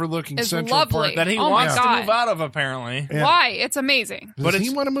 apartment overlooking Is Central lovely. Park. That he Oh my wants to God. move out of, apparently. Yeah. Why? It's amazing. Does But he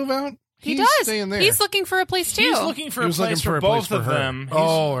it's- want to move out? He He's does. staying there. He's looking for a place too. He's looking for He a was looking place for for a place both for of her. them.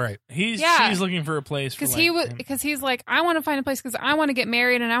 Oh, right. Yeah. She's looking for a place for because he's like, I want to find a place because I want to get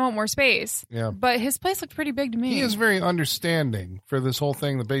married and I want more space. Yeah. But his place looked pretty big to me. He is very understanding for this whole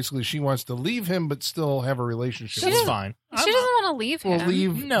thing that basically she wants to leave him but still have a relationship. She with It's him. fine. She doesn't want to leave him. Well,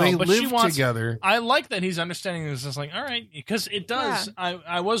 leave. No, they but she live wants- together. I like that he's understanding. It's just like, all right, because it does.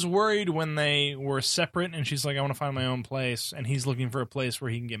 I was worried when they were separate, and she's like, I want to find my own place, and he's looking for a place where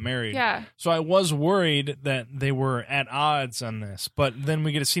he can get married. Yeah. So I was worried that they were at odds on this, but then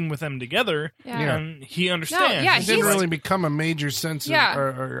we get a scene with them together, Yeah. and he understands. yeah, It didn't he's- really become a major sense of Yeah.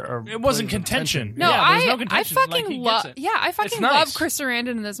 or It wasn't point of contention. tension. No, Yeah, there's no I contention. fucking Like, he gets love. it. Yeah, I fucking It's nice. love Chris Sarandon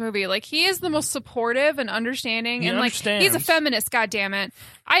in this movie. Like he is the most supportive and understanding, He and like understands. he's a feminist. God damn it,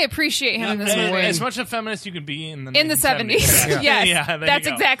 I appreciate him in this And movie. as much a feminist you could be in the 70s. Yeah. Yes, Yeah, there you that's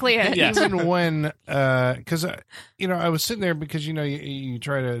go. exactly it. Yeah. Even when, because I was sitting there because you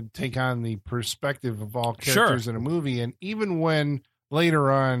try to take on the perspective of all characters in a movie, and even when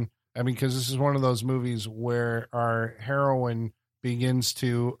later on, I mean, because this is one of those movies where our heroine begins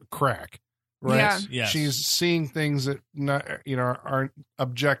to crack, right? Yeah. Yes. She's seeing things that not aren't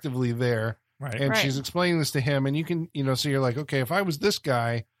objectively there, Right. and Right. she's explaining this to him, and you can so you're like, okay, if I was this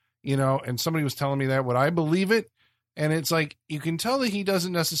guy, and somebody was telling me that, would I believe it? And it's like, you can tell that he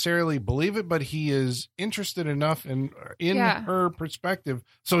doesn't necessarily believe it, but he is interested enough in her perspective.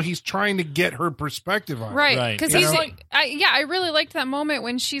 So he's trying to get her perspective on it. Right. Because he's like, I really liked that moment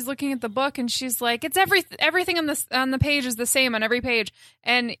when she's looking at the book and she's like, it's everything on the page is the same on every page.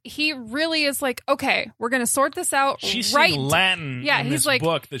 And he really is like, okay, we're going to sort this out. She's right. Latin in he's this like,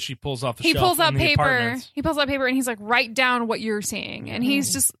 book that she pulls off the shelf. He pulls out in the paper. apartments. He pulls out paper and he's like, write down what you're seeing. And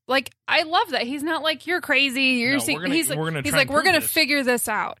he's just like, I love that. He's not like, you're crazy. You're seeing. He's like, we're going to figure this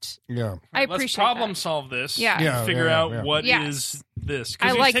out. Yeah. I appreciate Let's problem solve this. Yeah. And figure out what is this.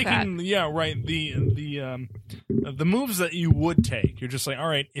 I like taking, that. Yeah, right. The moves that you would take. You're just like, all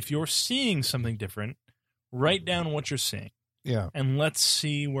right, if you're seeing something different, write down what you're seeing. Yeah. And let's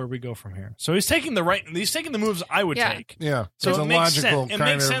see where we go from here. So he's taking the moves I would take. Yeah. So it makes sense. It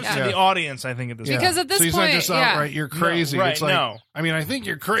makes sense to the audience, I think, at this point. Because at this so he's point, not just outright, you're crazy. No, right, it's like, no. I mean, I think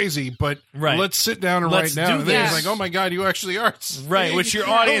you're crazy, but let's sit down and write down. And then he's like, oh my God, you actually are. Right, which your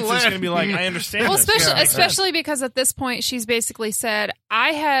audience is going to be like, I understand. Well, this. especially because at this point, she's basically said,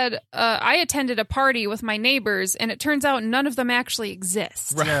 I attended a party with my neighbors, and it turns out none of them actually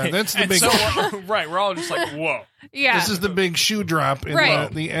exist. Right. Yeah, that's the big. So we're all just like, whoa. Yeah. This is the big shoe drop in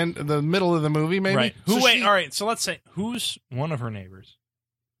the end, the middle of the movie, maybe. Right. All right. So let's say, who's one of her neighbors?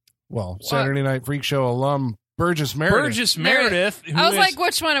 Well, Saturday Night Freak Show alum Burgess Meredith. Burgess Meredith. I was like,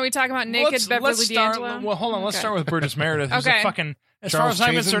 which one are we talking about? Naked Beverly D'Angelo? Well, hold on. Let's start with Burgess Meredith. Who's Okay. a fucking, as Charles far as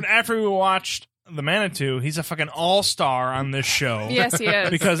I'm Chazen? concerned, after we watched The Manitou, he's a fucking all-star on this show. Yes, he is.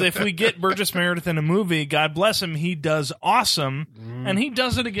 Because if we get Burgess Meredith in a movie, God bless him, he does awesome, and he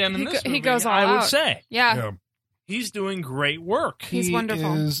does it again in this movie. He goes all I would out. say. Yeah. He's doing great work. He's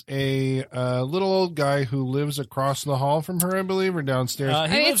wonderful. He is a little old guy who lives across the hall from her, I believe, or downstairs.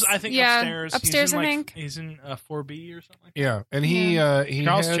 He lives, I think, upstairs. Upstairs, I think. He's in 4B or something like that. Yeah, and he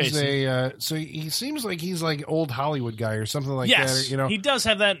Charles has Chazen. so he seems like he's like old Hollywood guy or something like Yes, that. You know, he does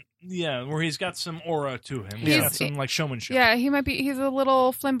have that. Yeah, where he's got some aura to him. He's got some like showmanship. Yeah, he might be. He's a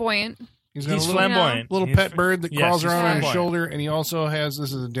little flamboyant. he's got a little, flamboyant. little He's pet bird that crawls he's around on his flamboyant. shoulder, and he also has,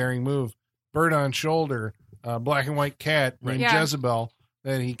 this is a daring move, bird on shoulder, black and white cat named Jezebel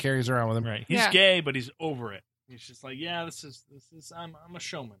that he carries around with him. Right. He's gay, but he's over it. He's just like, yeah, this is. I'm a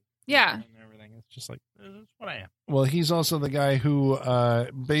showman. Yeah. And everything. It's just like, this is what I am. Well, he's also the guy who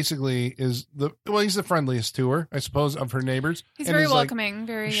basically is he's the friendliest to her, I suppose, of her neighbors. He's and very is, like, welcoming.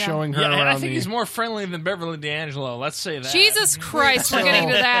 Very showing her Yeah, and around I think the- he's more friendly than Beverly D'Angelo. Let's say that. Jesus Christ, we're getting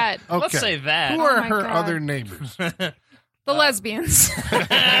to that. Okay. Let's say that. Who are my her God. other neighbors? The lesbians.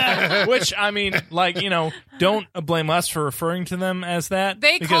 Which, I mean, like, don't blame us for referring to them as that.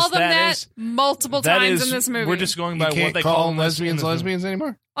 They because call them that is- multiple that times is- in this movie. We're just going You by can't what they call them lesbians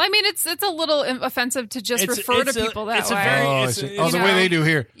anymore? I mean, it's a little offensive to just refer to people that way. I see. The way they do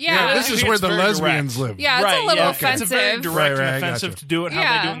here. Yeah. This is It's where the very lesbians direct. live. Yeah, it's Right, a little yeah, offensive. It's a very direct Right, I and offensive gotcha. to do it how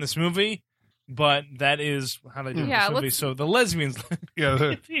Yeah. they do it in this movie, but that is how they do it in Yeah, this movie. let's- So the lesbians,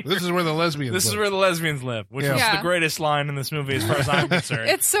 Yeah, this is where the lesbians this is live. where the lesbians live, which Yeah. is Yeah. the greatest line in this movie as far as I'm concerned.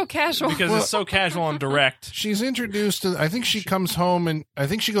 It's so casual. because it's so casual and direct. She's introduced to, I think she comes home and I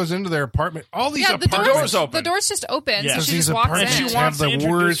think she goes into their apartment. All these yeah, the apartments. door's open. The door's just open, Yeah. so Because she these just walks apartments She in. wants have to the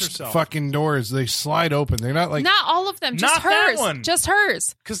introduce worst herself. fucking doors. They slide open. They're not like. Not all of them, just Not that hers. one. Just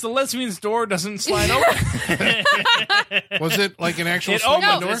hers. Because the lesbian's door doesn't slide open. Was it like an actual It sliding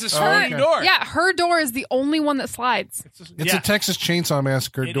opens. door? It's a Oh, sliding okay. door. Yeah, her door is the only one that slides. It's a Texas Chainsaw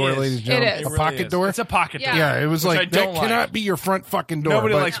Massacre It door, is. ladies and It gentlemen. is. A It really pocket is. door. It's a pocket Yeah. door. Yeah, it was Which I like, don't that like. cannot be your front fucking door.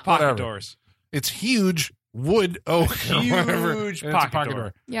 Nobody but likes pocket whatever. doors. It's huge wood oak or whatever. Huge And it's a pocket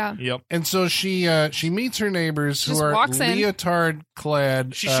door. Yeah. Yep. And so she meets her neighbors who Just are walks in. leotard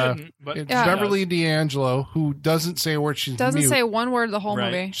clad. She shouldn't, but It's Yeah. Beverly D'Angelo, who doesn't say a word. She's Doesn't mute. say one word the whole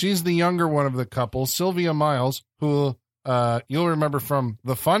Right. movie. She's the younger one of the couple. Sylvia Miles, who you'll remember from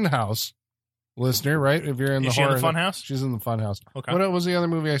The Fun House, listener, right? If you're in the Is she in horror, the Funhouse? she's in The Fun House. Okay. What was the other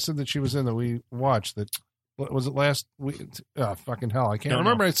movie I said that she was in that we watched? That what was it last week? Oh, fucking hell! I can't Don't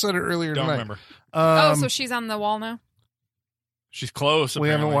remember. know. I said it earlier Don't tonight. remember. Oh, so she's on the wall now? She's close. we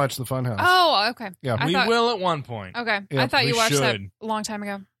haven't apparently. watched The Fun House. Oh, okay. Yeah. I We thought, will at one point. Okay. Yeah, I thought you we watched that should. a long time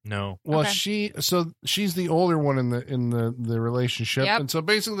ago. No. Well, Okay. she's the older one in the relationship, Yep. and so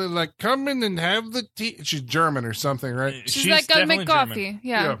basically they're like, come in and have the tea. She's German or something, right? She's like, gotta make definitely coffee. German.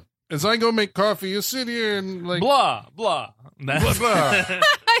 Yeah. As I go make coffee, you sit here and like Blah blah. blah, blah.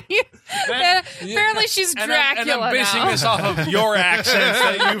 Apparently she's Dracula and I'm basing now. this off of your accents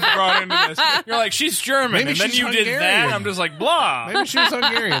that you've brought into this. You're like, she's German, Maybe and then she's you Hungarian. did that. I'm just like, blah. Maybe she was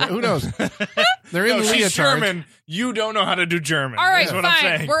Hungarian. Who knows? They're in No, leotards. she's German. You don't know how to do German. All right, is what I'm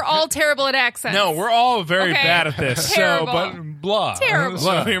fine. saying. We're all terrible at accents. No, we're all very Okay. bad at this. Terrible. So, but blah. Terrible.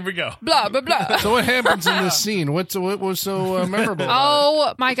 So here we go. Blah, blah, blah. So what happens in this scene? What was so memorable? about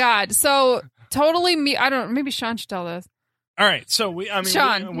Oh, my God. So, totally me. I don't maybe Sean should tell this. All right, so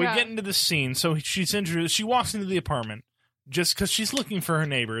Sean, we yeah. get into the scene. So she's introduced. She walks into the apartment just because she's looking for her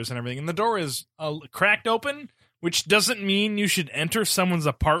neighbors and everything, and the door is cracked open, which doesn't mean you should enter someone's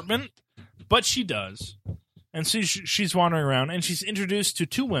apartment, but she does. And so she's wandering around, and she's introduced to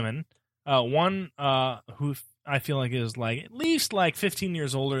two women. One who I feel like is like at least like 15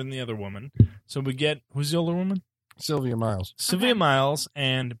 years older than the other woman. So we get who's the older woman? it? Sylvia Miles. Sylvia Miles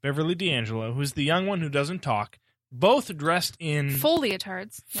and Beverly D'Angelo, who's the young one who doesn't talk, both dressed in Full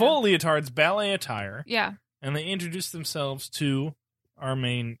leotards. full leotards, ballet attire, Yeah. and they introduce themselves to our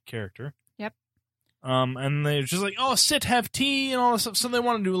main character. Yep. And they're just like, "Oh, sit, have tea," and all this stuff. So they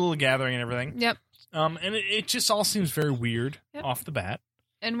want to do a little gathering and everything. Yep. And it just all seems very weird Yep. off the bat.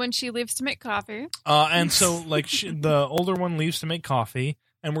 And when she leaves to make coffee. And so, like, the older one leaves to make coffee,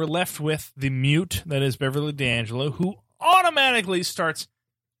 and we're left with the mute that is Beverly D'Angelo, who automatically starts.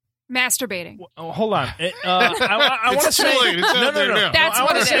 Masturbating. Oh, hold on. I want to It's too say late. It's out there now. That's I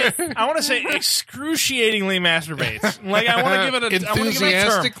what wanna it say, I want to say excruciatingly masturbates. Like I want to give it a I wanna give it a term.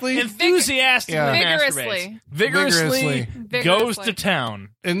 Enthusiastically? Enthusiastically Yeah. masturbates. Vigorously. Goes to town.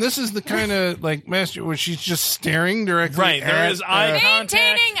 And this is the kind of like master where she's just staring directly. Right, there at, is eye contact.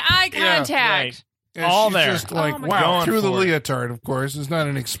 Maintaining eye Yeah, contact. Right. and all she's there. Just like Oh my wow, God. through the Going for it. leotard. Of course, it's not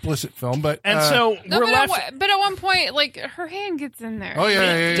an explicit film, but And so No, we're but, left. but at one point, like, her hand gets in there. oh yeah,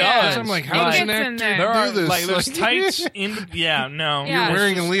 yeah, It yeah. does. So I'm like, It how does an gets in actor there. There are do this? like there's Like, tights in. Yeah, no. Yeah. You're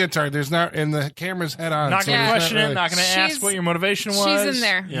wearing a leotard. There's not, and the camera's head on. Not so going to it's question really- it. Not going to ask She's- what your motivation was. she's in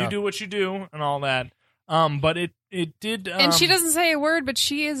there. You Yeah. do what you do and all that. But it did. And she doesn't say a word, but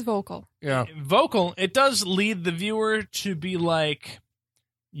she is vocal. Yeah, vocal. It does lead the viewer to be like,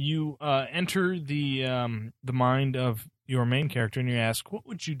 you enter the mind of your main character and you ask, what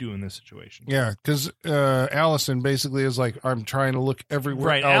would you do in this situation? yeah. Because Allison basically is like, I'm trying to look everywhere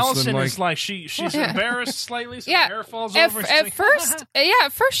Right, else. Allison than, like, is like she's Yeah. embarrassed slightly, so Yeah. her hair falls At, over. and at she's first,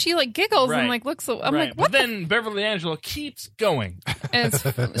 at first she like giggles Right. and like looks. I'm right. like, what? But then Beverly D'Angelo keeps going, And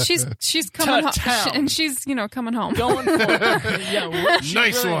she's coming home, town. and she's coming home. going for it. Yeah, she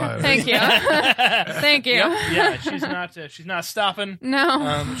Nice really- one. Thank you, thank you. Yep, yeah, she's not stopping.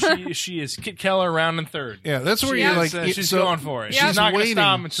 No, She is Kit Keller round in third. Yeah, that's where She you're is, like, she's so going for it. Yeah. She's not going to waiting.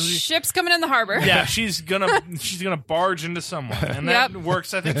 stop until she, ship's coming in the harbor. yeah, she's gonna barge into someone, and that Yep.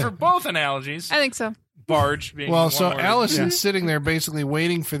 works. I think for both analogies. I think so. Barge being well, one so word. Allison's sitting there basically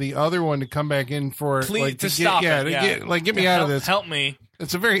waiting for the other one to come back in for Please, like to get, stop yeah, it. to Yeah. get me out of this. Help me.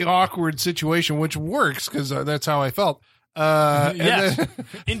 It's a very awkward situation, which works because that's how I felt. And Yes, then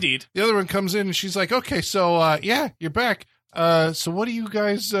indeed. the other one comes in and she's like, "Okay, so yeah, you're back. So what do you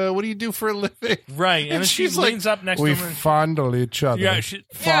guys? What do you do for a living?" Right, and then she she's like, leans up next "We to him. And, fondle each other." yeah, she's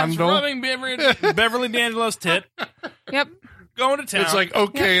fondle. rubbing Beverly D'Angelo's tit, Yep. going to town. It's like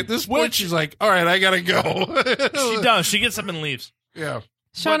okay. At this point, Which- she's like, "All right, I gotta go." she does. She gets up and leaves. Yeah.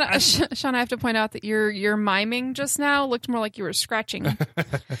 Sean, But I- Sean, I have to point out that your miming just now looked more like you were scratching,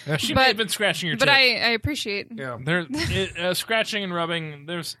 She But- may have been scratching your but tit. I appreciate. Yeah. Scratching and rubbing.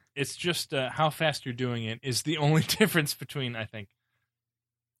 It's just how fast you're doing it is the only difference between, I think.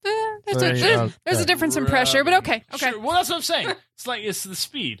 There's a difference in pressure, but okay. Sure. Well, that's what I'm saying. It's the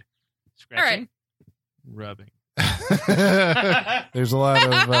speed. Scratching, rubbing. There's a lot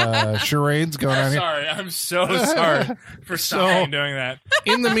of charades going on here. Sorry, I'm so sorry for stopping doing that.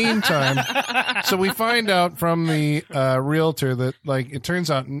 In the meantime, so we find out from the realtor that like it turns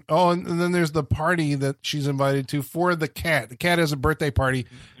out and then there's the party that she's invited to for the cat. The cat has a birthday party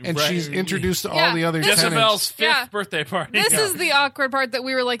and Right. she's introduced to all Yeah, the other this- tenants. Jezebel's fifth Yeah. birthday party. This Yeah. is the awkward part that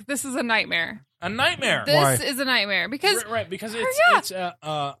we were like, this is a nightmare. a nightmare. This Why? is a nightmare because Right, because Yeah. it's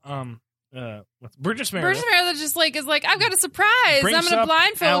what's Burgess Meredith. Burgess Meredith just like is like, I've got a surprise. Brings I'm going to up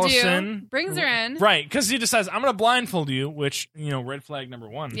blindfold Allison. you. Brings her in. Right, because he decides I'm going to blindfold you, which red flag number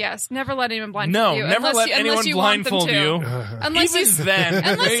one. Yes, never let anyone blindfold No, you. never unless let you, anyone unless you want them blindfold to. you. Unless Even you, then,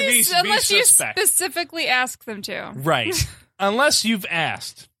 unless maybe you, be unless you suspect. specifically ask them to. Right, unless you've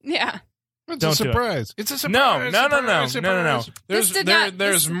asked. Yeah. It's Don't a do it. surprise. It's a No, surprise. no. surprise. There's This did not-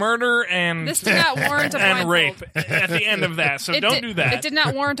 there's this- murder and This did not warrant a and blindfold. rape at the end of that. So It don't did- do that. It did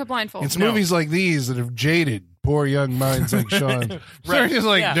not warrant a blindfold. It's No. movies like these that have jaded poor young minds like Sean. Right. He's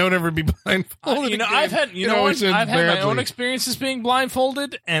like, Yeah. don't ever be blindfolded. again. I've had It always ends I've had my own badly. experiences being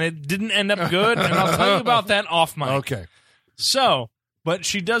blindfolded, and it didn't end up good. And I'll tell you about that off mic. Okay. So, but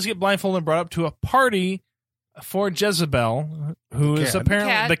she does get blindfolded and brought up to a party for Jezebel, who The is cat.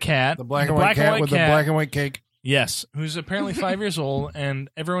 apparently Cat. the cat, The black and white cat with the black and white cake. Yes, who's apparently 5 years old, and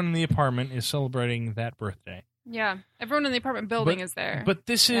everyone in the apartment is celebrating that birthday. Yeah. Everyone in the apartment building But- is there. But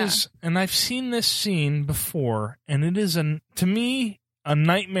this Yeah. is, and I've seen this scene before, and it is, to me, a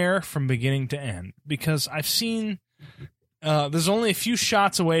nightmare from beginning to end, because I've seen, there's only a few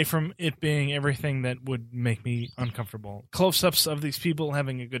shots away from it being everything that would make me uncomfortable. Close-ups of these people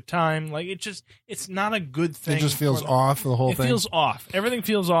having a good time, like, it's not a good thing. It just feels for- off, the whole It thing. feels off. Everything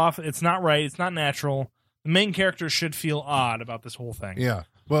feels off. It's not right. It's not natural. The main character should feel odd about this whole thing. Yeah.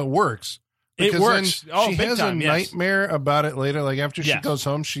 Well, it works. It Because works. then Oh, she big has time, a yes. nightmare about it later. Like after she Yes. goes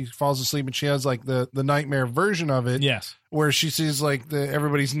home, she falls asleep and she has like the nightmare version of it. Yes. Where she sees like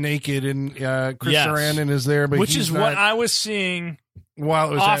everybody's naked and Chris Yes. Sarandon is there, but Which he's is not, what I was seeing while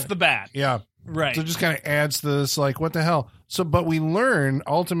it was off the bat. yeah. Right. So it just kind of adds to this, like, what the hell? So, but we learn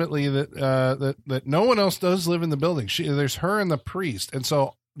ultimately that that no one else does live in the building. There's her and the priest, and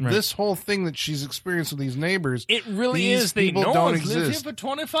so Right. this whole thing that she's experienced with these neighbors, It really These is. people No don't one's lived here exist. for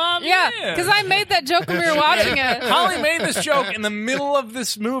 25 yeah. years. Because I made that joke when we were watching it. Holly made this joke in the middle of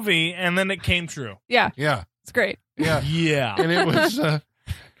this movie, and then it came true. Yeah. yeah, It's great. yeah, Yeah. and it was.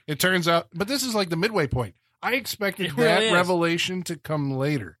 It turns out, but this is like the midway point. I expected It really that is. revelation to come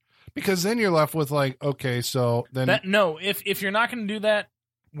later, because then you're left with like, okay, so then If you're not going to do that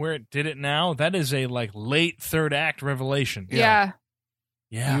where it did it now, that is a like late third act revelation. Yeah.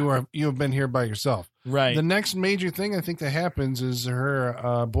 Yeah. you have been here by yourself. Right. The next major thing I think that happens is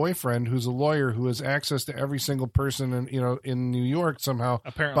her boyfriend, who's a lawyer who has access to every single person in New York somehow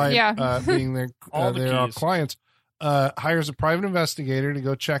Apparently. by Yeah. being their All the their keys. clients. Hires a private investigator to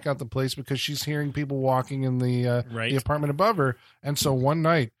go check out the place because she's hearing people walking in the Right. the apartment above her. And so one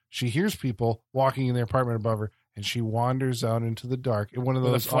night she hears people walking in the apartment above her, and she wanders out into the dark in one of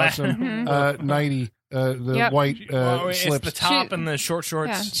With a those flat- awesome nighty, the Yep. white Oh, it's slips. the top She- and the short shorts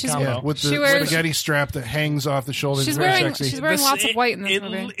Yeah, she's- combo. Yeah, with She the wears- spaghetti strap that hangs off the shoulders. She's Very wearing sexy. lots of white in this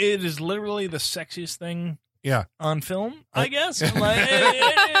movie. It is literally the sexiest thing Yeah. on film, I guess. Like,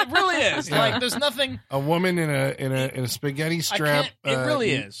 it really is. Yeah. Like, there's nothing. A woman in a spaghetti strap. can't- it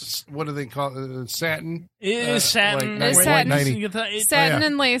really is. What do they call it? Satin. It is satin. like It's Where satin. you get that- it- Satin yeah.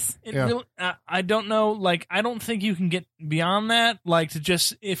 and lace. It Yeah. really, I don't know. Like, I don't think you can get beyond that. Like, to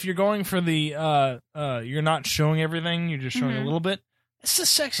just if you're going for the you're not showing everything, you're just showing a Mhm. little bit. It's the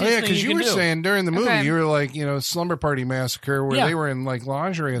sexiest Oh yeah, thing because you can were do. saying during the movie, Okay. you were like, Slumber Party Massacre, where Yeah. they were in like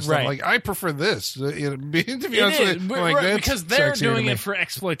lingerie and stuff. Right. Like, I prefer this. To be honest It with is, you, but- like, right, that's because they're sexier to doing me. it for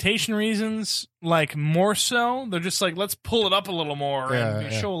exploitation reasons, like more so. They're just like, let's pull it up a little more Yeah,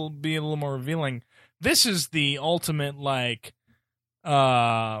 and yeah. show be a little more revealing. This is the ultimate, like,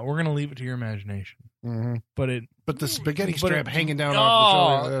 we're gonna leave it to your imagination, Mhm. but it. But the spaghetti but strap it- hanging down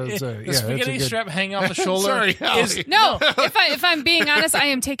off the shoulder. That's the that's a spaghetti good- strap hanging off the shoulder Sorry, Allie. is No, if I'm being honest, I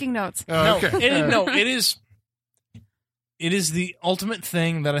am taking notes. Oh, no, okay. it is. It is the ultimate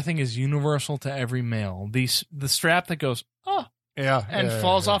thing that I think is universal to every male. The strap that goes Yeah, and yeah,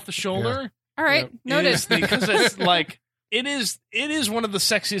 falls yeah. off the shoulder. All right, It noted. is because it's like it is one of the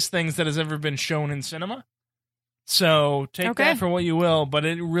sexiest things that has ever been shown in cinema. So take Okay. that for what you will, but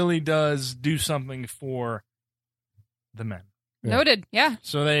it really does do something for the men. Yeah. Noted. Yeah.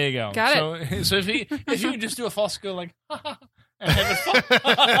 So there you go. Got it. So if you just do a false go like and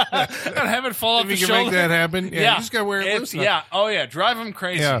have it fall off If the you can shoulder, make that happen, Yeah. you just gotta wear it it's, loose enough. yeah, oh yeah, drive them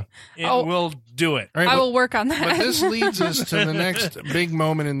crazy. Yeah. It Oh. will do it. All right, I but- will work on that. But this leads us to the next big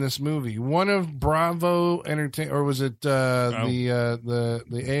moment in this movie. One of Bravo Entertainment, or was it the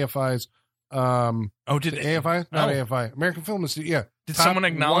AFI's? Oh, did The AFI? Not Oh. AFI. American Film Institute. Yeah. Did Top someone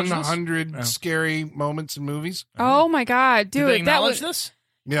acknowledge this? 100 Oh. scary moments in movies. Oh my god, Did they dude, that acknowledge was this?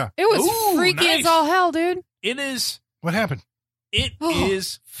 Yeah. it was Ooh, freaky nice. as all hell, dude. It is. What happened? It Oh.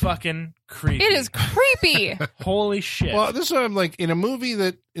 is fucking creepy. It is creepy. Holy shit. Well, this is what I'm like in a movie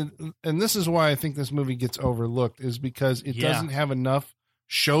that, and this is why I think this movie gets overlooked, is because it Yeah. doesn't have enough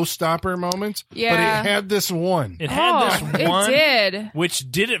showstopper moments. Yeah. But it had this one. it had this one, It did. which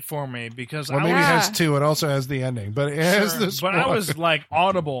did it for me because Well, I maybe was, it Yeah. has two. It also has the ending, but it has Sure, this but one. I was like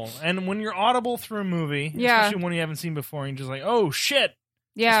audible, and when you're audible through a movie, Yeah. especially one you haven't seen before, you're just like, oh shit.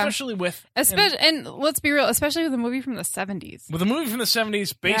 Yeah. Especially with And let's be real, especially with a movie from the 70s. with a movie from the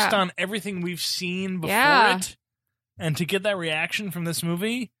 70s based Yeah. on everything we've seen before Yeah. it, and to get that reaction from this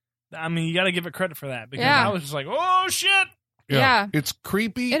movie, I mean, you got to give it credit for that because Yeah. I was just like, oh shit. Yeah. It's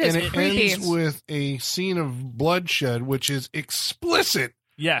creepy, It is and it creepy. ends with a scene of bloodshed, which is explicit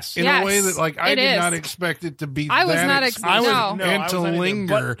Yes. in a way that, like, I it did is. not expect it to be. I was that not explicit no. I and was to not either.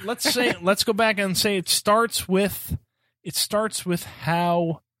 linger. But let's go back and say it starts with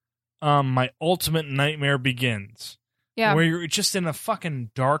how my ultimate nightmare begins. Yeah. Where you're just in a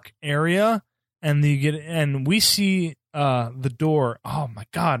fucking dark area and we see the door. Oh my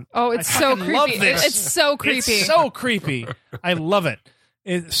god. Oh, it's I so fucking love creepy. this. It's so creepy. It's so creepy. I love it.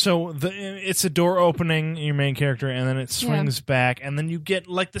 It's a door opening, your main character, and then it swings back, and then you get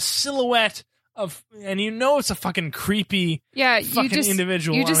like the silhouette of, and it's a fucking creepy fucking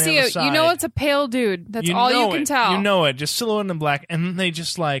individual. You just on see the other it. side. It's a pale dude. That's all you can tell. You know it. Just silhouette in black, and then they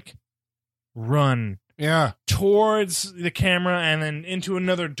just like run Yeah. towards the camera and then into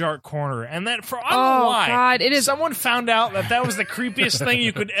another dark corner. And that I don't know why. God, it is. Someone found out that was the creepiest thing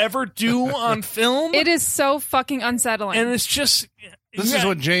you could ever do on film. It is so fucking unsettling. And it's just This is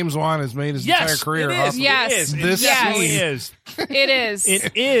what James Wan has made his entire career it off is. of. Yes. It is. This It definitely scene. is. It is.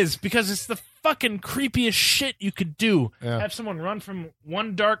 It is, because it's the fucking creepiest shit you could do. Yeah. Have someone run from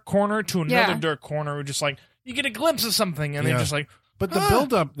one dark corner to another Yeah. dark corner, or just like you get a glimpse of something, and Yeah. they're just like, But the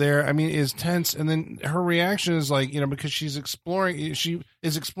build up there, I mean, is tense. And then her reaction is like, because she is exploring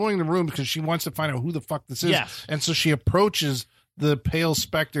the room because she wants to find out who the fuck this is. Yes. And so she approaches the pale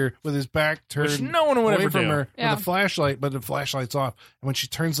specter with his back turned which no one would away ever from do. her Yeah. with a flashlight, but the flashlight's off. And when she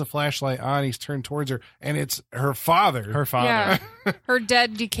turns the flashlight on, he's turned towards her, and it's her father. Her father. Yeah. Her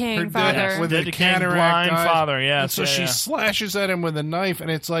dead, decaying Her dead- father. with Dead the decaying cataract blind eyes. father, yes. And so yeah, she yeah. slashes at him with a knife, and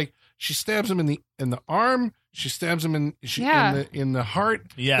it's like she stabs him in the arm. She stabs him in the heart.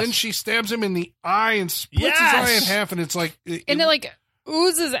 Yes. Then she stabs him in the eye and splits his Yes. eye in half, and it's like and it like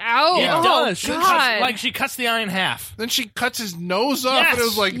oozes out. Yeah, it Oh, does. She cuts the eye in half. then she cuts his nose off, and it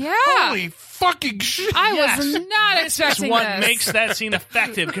was like, Yeah. holy fucking shit! I Yes. was not This is expecting what this. makes that scene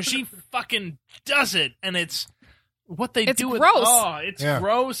effective, because she fucking does it, and it's what they It's do. gross. It's Yeah.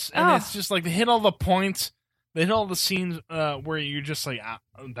 gross, and Oh. it's just like they hit all the points. They hit all the scenes where you're just like,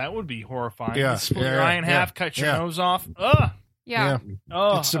 that would be horrifying. Yeah. You split Yeah, your eye in yeah, half, cut your yeah. nose off. Ugh. Yeah.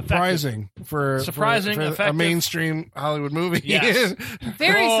 Oh, It's surprising for Surprising, for a effective. mainstream Hollywood movie. Yes.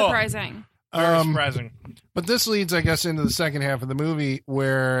 Very Oh. surprising. Very surprising. But this leads, I guess, into the second half of the movie,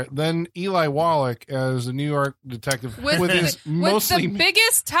 where then Eli Wallach, as a New York detective, with his With mostly the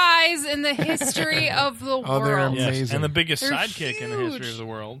biggest ties in the history of the Oh, they're world. Yes. amazing. And the biggest They're sidekick in the history huge. of the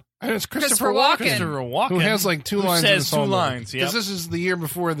world. and it's Christopher Walken. Christopher Walken. who has like two Who lines. says two lines, yep. Because this is the year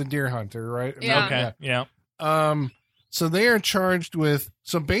before the Deer Hunter, right? Yeah. Okay. Yeah. So they are charged with.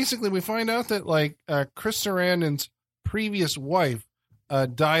 So basically, we find out that like Chris Sarandon's previous wife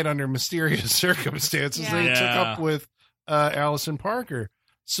died under mysterious circumstances. Yeah. They took Yeah. up with Allison Parker.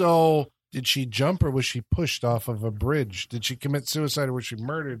 So did she jump, or was she pushed off of a bridge? Did she commit suicide, or was she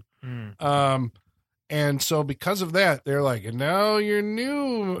murdered? And so because of that, they're like, and now your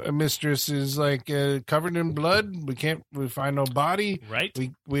new mistress is like covered in blood. We find no body. Right.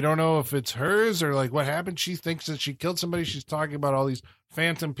 We don't know if it's hers or like what happened. She thinks that she killed somebody. She's talking about all these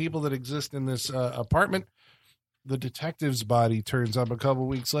phantom people that exist in this apartment. The detective's body turns up a couple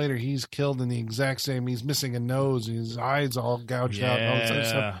weeks later. He's killed in the exact same. He's missing a nose. His eyes all gouged out and all this other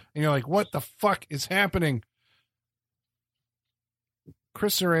stuff. And you're like, what the fuck is happening?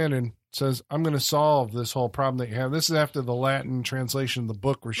 Chris Sarandon says, I'm going to solve this whole problem that you have. This is after the Latin translation of the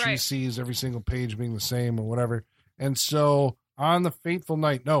book where she Right. sees every single page being the same or whatever. And so on the fateful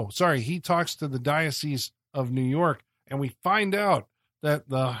night, he talks to the Diocese of New York, and we find out that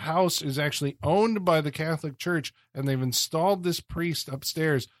the house is actually owned by the Catholic Church, and they've installed this priest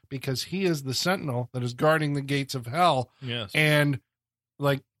upstairs because he is the sentinel that is guarding the gates of hell. Yes. And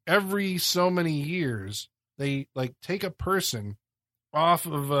like every so many years, they like take a person off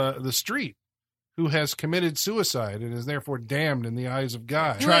of the street who has committed suicide and is therefore damned in the eyes of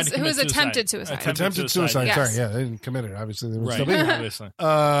God. Who Tried has- to who commit has attempted suicide. Attempted suicide. Yes. Sorry, yeah, they didn't commit it. Obviously, they would Right. still be there. Obviously.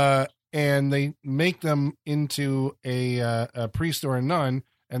 And they make them into a priest or a nun,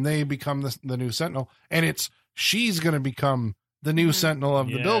 and they become the new sentinel. And she's going to become the new sentinel of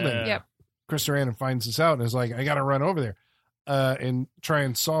the Yeah. building. Yep. Chris Sarandon finds this out and is like, I got to run over there and try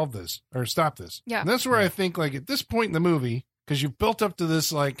and solve this or stop this. Yeah. And that's where I think, like, at this point in the movie, because you've built up to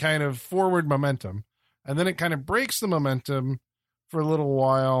this, like, kind of forward momentum, and then it kind of breaks the momentum for a little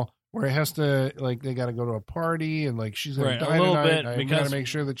while where it has to, like, they got to go to a party and, like, she's going Right, to a die little tonight. bit, I got because- to make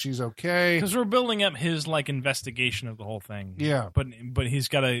sure that she's okay. Because we're building up his like investigation of the whole thing. Yeah. But he's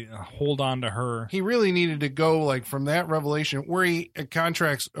got to hold on to her. He really needed to go like from that revelation where he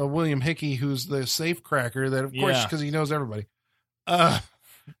contracts William Hickey, who's the safe cracker that, of course, Yeah. because he knows everybody.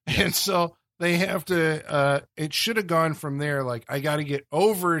 And so they have to. It should have gone from there. Like, I got to get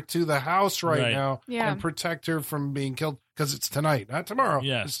over to the house right now Yeah. and protect her from being killed because it's tonight, not tomorrow.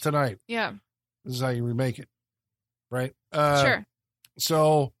 Yes. It's tonight. Yeah. This is how you remake it, right? Sure.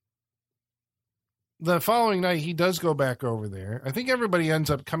 So the following night, he does go back over there. I think everybody ends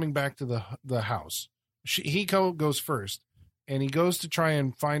up coming back to the house. He goes first, and he goes to try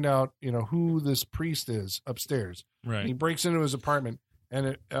and find out, who this priest is upstairs. And he Right. breaks into his apartment,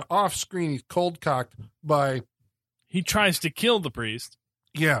 and off screen, he's cold cocked by, He tries to kill the priest.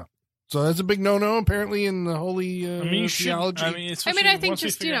 yeah. So that's a big no-no, apparently, in the holy I mean, you theology. shouldn't. I think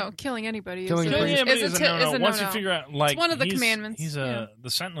just, killing anybody Killing is a a, priest. Yeah, but is it's a, a no-no. is a Once no-no. you figure out, like, It's one of the he's- commandments. He's Yeah.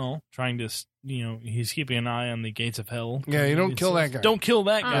 the sentinel trying to, he's keeping an eye on the gates of hell. Yeah, you don't It kill says, that guy. Don't kill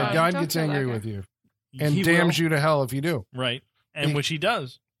that Yeah, guy. God don't gets kill that angry guy. with you and He damns will. you to hell if you do. Right. And He- which he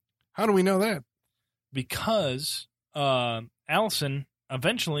does. How do we know that? Because Allison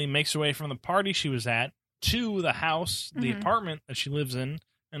eventually makes her way from the party she was at to the house, the Mhm. apartment that she lives in,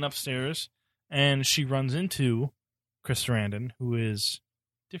 and upstairs, and she runs into Chris Sarandon, who is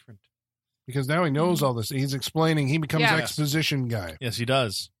different. Because now he knows all this. He's explaining. He becomes Yeah. exposition guy Yes, he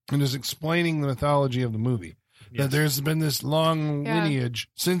does. and is explaining the mythology of the movie. Yes. That there's been this long Yeah. lineage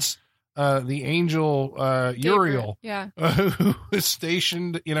since the angel Uriel, Yeah. who was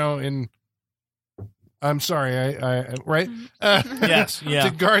stationed, in. I'm sorry, I right? Yes, yeah.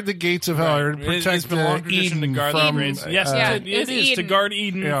 To guard the gates of hell, or Right. to protect It's been a long tradition Eden to guard from, the gates. Yes, Yeah. it It's is to Eden. guard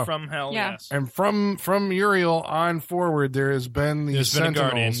Eden Yeah. from hell. Yeah. Yes, and from Uriel on forward, there has been these There's been a sentinels.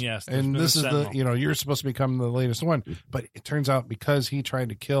 guardian, yes, there's And been this a is sentinel. you're supposed to become the latest one. But it turns out because he tried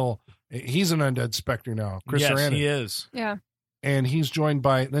to kill, he's an undead specter now, Chris yes, Sarandon. he is. Yeah. And he's joined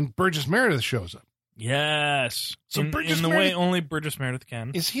by, then Burgess Meredith shows up. Yes, So in Burgess the way Meredith- only Burgess Meredith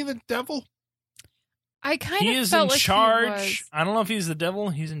can. Is he the devil? I kind He of is felt in like charge. He was. I don't know if he's the devil.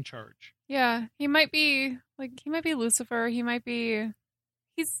 He's in charge. Yeah, he might be Lucifer. He might be.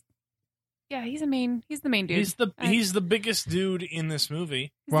 He's the main dude. He's the biggest dude in this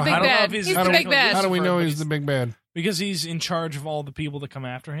movie He's Well, the I big don't know bad. if he's He's how the do big we- bad. How do we know but he's the big bad? because he's in charge of all the people that come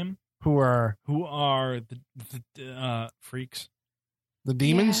after him, Who are who are the freaks, the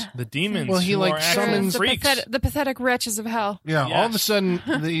demons? Yeah. the demons. Well, he, who like, are actually summons- freaks. the pathetic wretches of hell. Yeah, all of a Yes. sudden,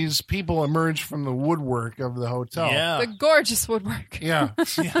 these people emerge from the woodwork of the hotel. Yeah, The gorgeous woodwork. Yeah.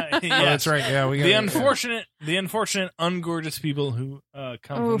 yeah, Oh, yes. that's right. Yeah, we got The unfortunate, ungorgeous people who come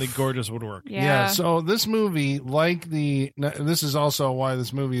from the Oof. gorgeous woodwork. Yeah. So this movie, this is also why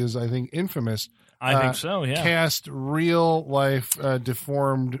this movie is, I think, infamous. I think so. Yeah. Cast real life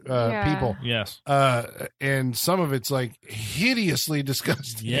deformed Yeah. people, Yes. and some of it's like hideously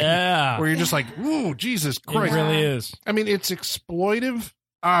disgusting. Yeah. where you're just like, ooh, Jesus It Christ! really is. I mean, it's exploitive,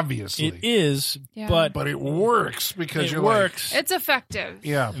 obviously, It is, Yeah. but but it works because it you're works It's effective. like,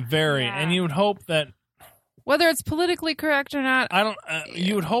 yeah, very, Yeah. and you would hope that Whether it's politically correct or not, I don't.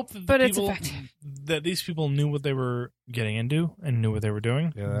 You would hope that the But it's people effective. that these people knew what they were getting into and knew what they were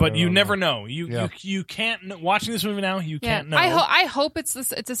doing. Yeah, but I you don't never know. know. You Yeah. you can't watching this movie now. You yeah. can't know. I hope it's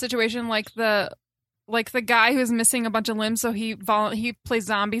a situation like the guy who's missing a bunch of limbs, so he plays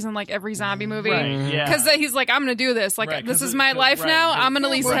zombies in like every zombie movie. Right, yeah. Because he's like, I'm gonna do this. Like, Right, this 'cause is my life right, now. but- I'm gonna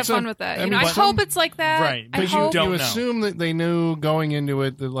at least Well, have so- fun with that. I You know, mean, I some- hope it's like that. Right, I but you hope. don't you know. assume that they knew going into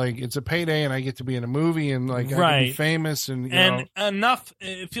it that like it's a payday and I get to be in a movie and like I can be Right. famous and you know and enough.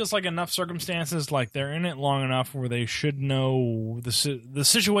 It feels like enough circumstances, like they're in it long enough where they should know the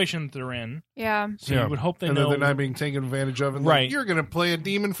situation that they're in. Yeah. So Yeah. you would hope they and know. that they're not being taken advantage of and Right. like, you're going to play a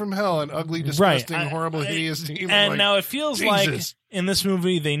demon from hell, an ugly, Right. disgusting, I- horrible, hideous demon. and like, now it feels like Jesus. in this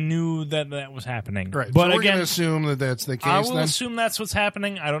movie they knew that was happening. right. But so we're again, going to assume that that's the case. I will then assume that's what's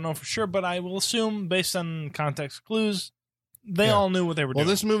happening. I don't know for sure, but I will assume based on context clues, they Yeah. all knew what they were well,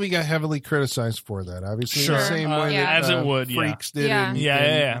 doing. this movie got heavily criticized for that. Obviously, Sure. the same way Yeah. that As it would, yeah. Freaks did Yeah. in,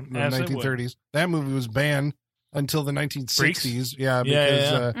 Yeah, in as the it would. 1930s. That movie was banned until the 1960s. Yeah, Yeah,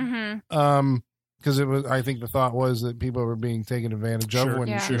 because Mm-hmm. because it was. I think the thought was that people were being taken advantage of Sure. when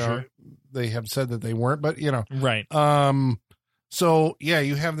Yeah. you know, Sure. they have said that they weren't, but you know. Right. So yeah,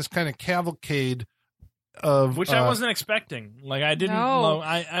 you have this kind of cavalcade of Which I wasn't expecting. Like I didn't No. know.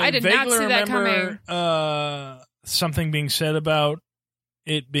 I did not vaguely see that remember something being said about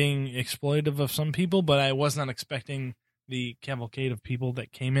it being exploitive of some people, but I was not expecting the cavalcade of people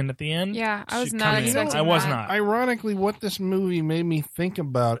that came in at the end. Yeah, I was to not come in. expecting I was that. not. Ironically, what this movie made me think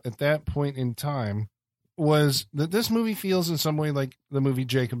about at that point in time was that this movie feels in some way like the movie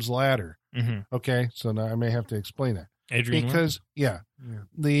Jacob's Ladder. Mm-hmm. Okay, so now I may have to explain that Adrian, Lyne? because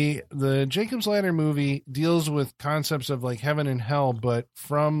the Jacob's Ladder movie deals with concepts of like heaven and hell, but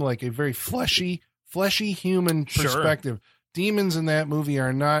from like a very fleshy human Sure. perspective. Demons in that movie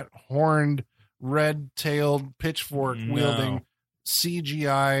are not horned red-tailed, pitchfork-wielding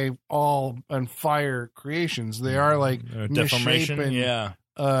CGI all on fire creations. They are like deformation,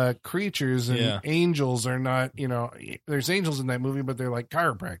 misshapen creatures, and angels are not, there's angels in that movie, but they're like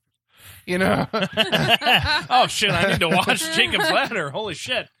chiropractors, Oh shit, I need to watch Jacob's Ladder. Holy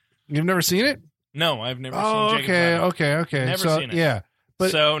shit. You've never seen it? No, I've never seen Jacob's Ladder. Okay. Never seen it. Yeah. But,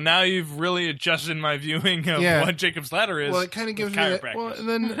 so now you've really adjusted my viewing of what Jacob's Ladder is. Well, it kind of gives me that. Well, and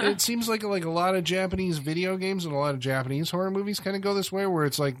then it seems like a lot of Japanese video games and a lot of Japanese horror movies kind of go this way, where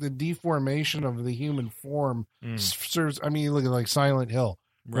it's like the deformation of the human form serves. I mean, you look at like Silent Hill,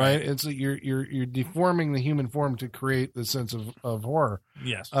 right? It's you're deforming the human form to create the sense of horror.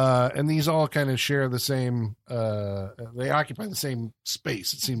 Yes. And these all kind of share the same. They occupy the same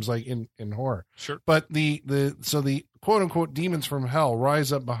space. It seems like in horror. Sure. But the quote unquote demons from hell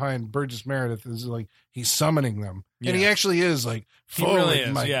rise up behind Burgess Meredith is like he's summoning them, and he actually is like, he really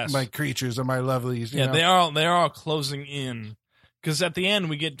is. My creatures and my lovelies. You know? they are all closing in, because at the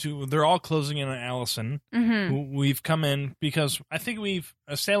end they're all closing in on Allison, who we've come in because I think we've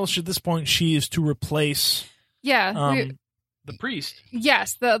established at this point she is to replace the priest.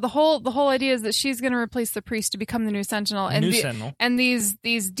 Yes, the whole idea is that she's going to replace the priest to become the new Sentinel. And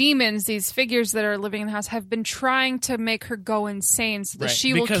these demons, these figures that are living in the house, have been trying to make her go insane so that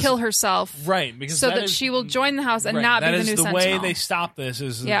she will kill herself. Right, because so that she will join the house and not be the new Sentinel. That is the way they stop this.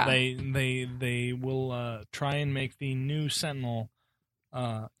 Is they will try and make the new Sentinel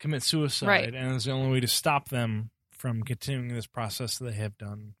commit suicide, and it's the only way to stop them from continuing this process that they have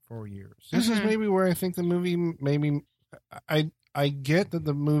done for years. This is maybe where I think the movie I get that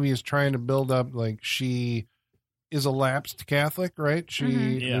the movie is trying to build up like she is a lapsed Catholic, right?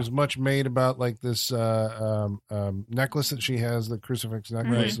 There's much made about like this necklace that she has, the crucifix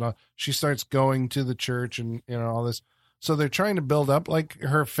necklace. And all. She starts going to the church and all this. So they're trying to build up like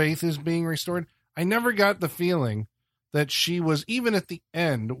her faith is being restored. I never got the feeling that she was, even at the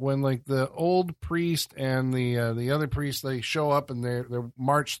end when like the old priest and the other priest, they show up and they're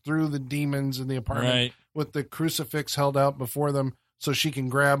marched through the demons in the apartment with the crucifix held out before them so she can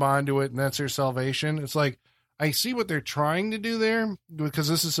grab onto it and that's her salvation. It's like, I see what they're trying to do there, because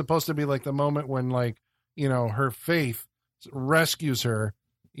this is supposed to be like the moment when like, her faith rescues her,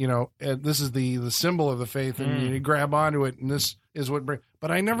 and this is the symbol of the faith, and you grab onto it, and this is what but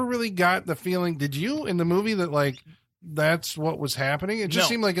I never really got the feeling, did you, in the movie, that like that's what was happening? It just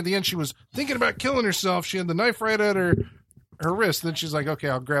seemed like at the end she was thinking about killing herself. She had the knife right at her wrist. Then she's like, okay,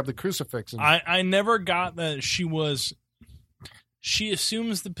 I'll grab the crucifix. I never got that she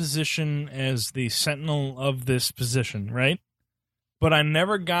assumes the position as the sentinel of this position, right? But I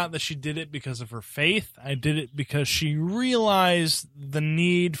never got that she did it because of her faith. I did it because she realized the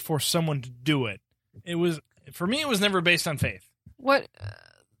need for someone to do it. For me, it was never based on faith. What?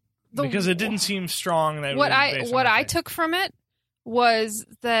 Because it didn't seem strong. That what I took from it was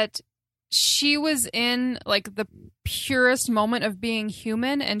that she was in like the purest moment of being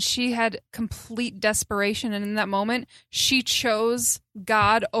human, and she had complete desperation, and in that moment she chose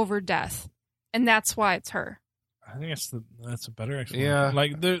God over death, and that's why it's her. I think that's a better explanation. Yeah,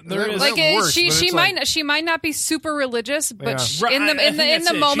 like there is like worse, she might not be super religious, but in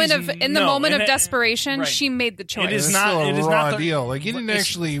the moment of desperation, she made the choice. It is not a deal. Like you didn't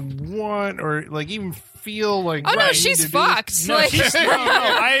actually want or like even feel like. Oh no, she's fucked. No,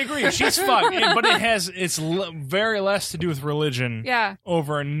 I agree. She's fucked, but it's very less to do with religion. Yeah,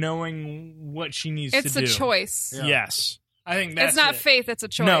 over knowing what she needs to do. It's a choice. Yeah. Yes. I think that's it's not faith, it's a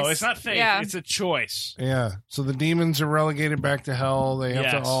choice. No, it's not faith. Yeah. It's a choice. Yeah. So the demons are relegated back to hell. They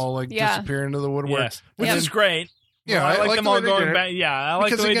have to all disappear into the woodwork. Which is great. Yeah, I like them all going back. Yeah, I like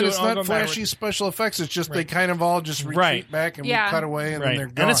because the way again, it's not flashy special effects. It's just they kind of all just retreat back and we cut away and then they're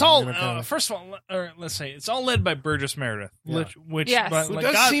gone. And it's all first of all, or let's say it's all led by Burgess Meredith, which who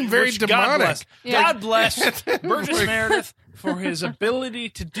does seem very demonic. God bless Burgess Meredith for his ability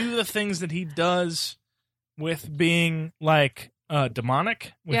to do the things that he does. With being like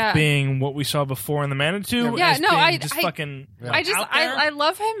demonic, with being what we saw before in the Manitou. Yeah, no, I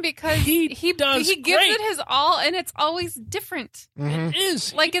love him because he gives it his all, and it's always different. Mm-hmm. It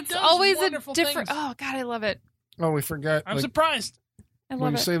is like it's always a different. Things. Oh God, I love it. Oh, we forgot. I'm surprised. I love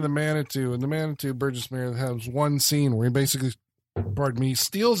when you say the Manitou, and the Manitou, Burgess Meredith has one scene where he basically,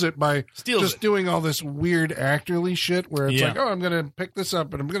 steals it by doing all this weird actorly shit. Where it's like, oh, I'm going to pick this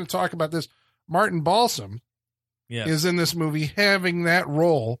up, and I'm going to talk about this. Martin Balsam is in this movie having that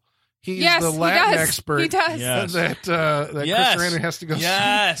role. He's Yes, the he Latin does. expert He does. Yes. that Yes. Chris Sarandon has to go see.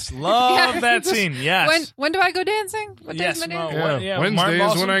 Yes, love Yeah. that scene. Yes. When do I go dancing? What Yes, days am I well, doing? Yeah. Yeah, Wednesday Martin is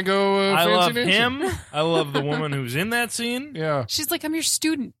Balsam. when I go I fancy love dancing. him. I love the woman who's in that scene. Yeah. She's like, I'm your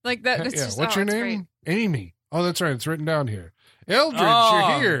student. Like that. That's Yeah. just, What's oh, your it's name? great. Amy. Oh, that's right. It's written down here. Eldridge, Oh,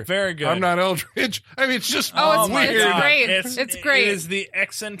 you're here. Very good. I'm not Eldridge. I mean, it's just Oh, it's my weird. God. great. It's great. It is the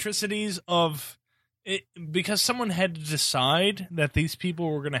eccentricities of it because someone had to decide that these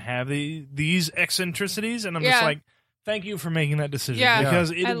people were going to have these eccentricities, and I'm just Yeah. like, thank you for making that decision Yeah. because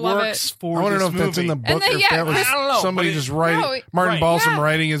it I love works for I want to this know if that's in the movie. book then, or if yeah, that was I don't know, somebody but it- just writing, No, Martin right. Balsam Yeah.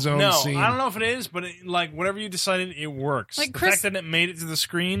 writing his own No, scene. I don't know if it is, but like whatever you decided, it works. Like the Chris- fact that it made it to the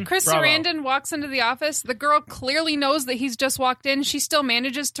screen, Chris bravo. Sarandon walks into the office. The girl clearly knows that he's just walked in. She still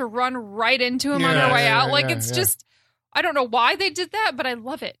manages to run right into him on Yeah, her way yeah, out. Like yeah, it's yeah. just, I don't know why they did that, but I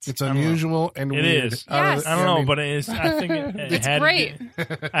love it. It's I don't know. unusual and It weird. Yes. is. I don't know, mean, but it is. I think it It's had great.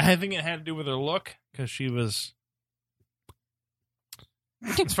 I think it had to do with her look because she was,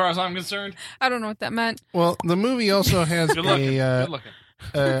 as far as I'm concerned, I don't know what that meant. well, the movie also has good looking. a Good looking.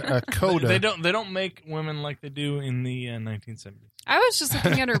 a coda. They don't make women like they do in the 1970s. I was just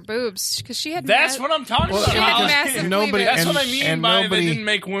looking at her boobs because she had. That's what I'm talking Well, about. She had because massive nobody- cleavage. That's what I and- mean and by nobody- they didn't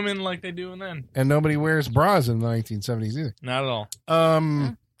make women like they do then. and nobody wears bras in the 1970s either. Not at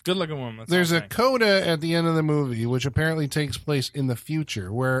all. Good looking woman. That's There's all a I'm saying. coda at the end of the movie, which apparently takes place in the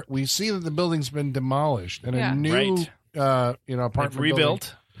future, where we see that the building's been demolished and Yeah. a new, Right. apartment They've rebuilt.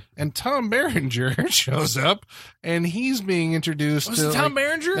 building. And Tom Berenger shows up, and he's being introduced Was to it Tom like,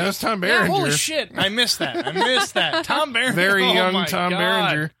 Berenger? That was Tom Yeah, Berenger. holy shit! I missed that. Tom Berenger. Very Oh young my Tom God.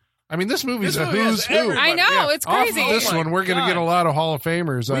 Berenger. I mean, this movie's This a movie has who's who. everybody. I know, Yeah. it's Off crazy. of this Oh my one, we're going to God. get a lot of Hall of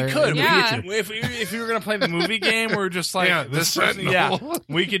Famers. We could. Yeah. If you were gonna play the movie game, we're just like Yeah, this the person. Sentinel. Yeah,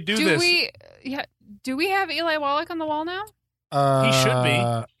 we could do Do this. do we have Eli Wallach on the wall now? He should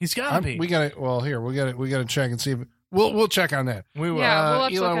be. He's gotta be. We got to. Well, here we got to check and see if we'll check on that. We will. Yeah. we'll have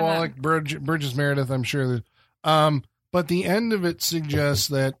to Eli look at Wallach, Burgess Meredith. I'm sure that. But the end of it suggests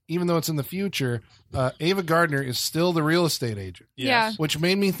that even though it's in the future, Ava Gardner is still the real estate agent, Yes. which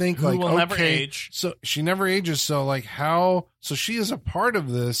made me think Who like, will okay, never age. so she never ages. So like how? So she is a part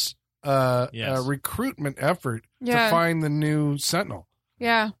of this Yes. recruitment effort Yeah. to find the new Sentinel.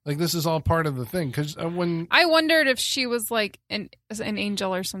 Yeah. Like this is all part of the thing because when I wondered if she was like an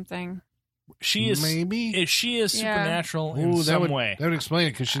angel or something. She is. maybe She is Yeah. supernatural in that some would way. that would explain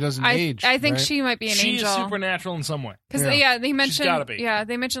it because she doesn't I age. I think right? she might be an She angel. is supernatural in some way. Because Yeah. they mentioned gotta be.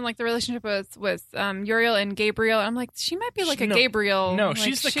 they mentioned like the relationship with Uriel and Gabriel. I'm like, she might be like a No. Gabriel. No, Like,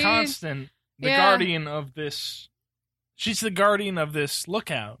 she's the she- constant, the Yeah. guardian of this. She's the guardian of this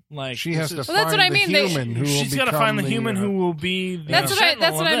lookout. Like She has to this find Well, that's what I the mean, they- human who will she's got to become find the human who will be. The That's what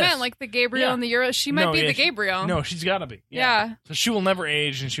sentinel of I this. meant. Like the Gabriel Yeah. and the Uriel. She might No, be yeah, the she- Gabriel. No, she's got to be. Yeah. So she will never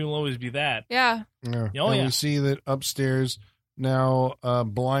age, and she will always be that. Yeah. Yeah. Oh, and yeah. we see that upstairs now,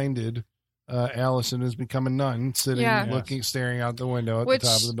 blinded. Allison has become a nun, sitting, Yeah. looking, staring out the window at Which, the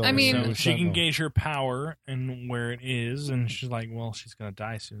top of the building. I mean- So with she can Sentinel. gauge her power and where it is, and she's like, "Well, she's gonna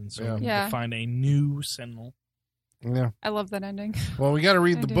die soon, so Yeah. we need Yeah. to find a new sentinel." Yeah. I love that ending. Well, we got to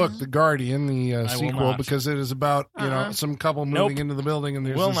read I the do. book, The Guardian, the will sequel, not. because it is about some couple moving Nope. into the building, and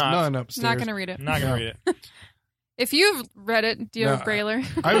there's Will this not. nun upstairs. Not going to read it. I'm not gonna Yeah. read it. If you've read it, dear No, Brailer.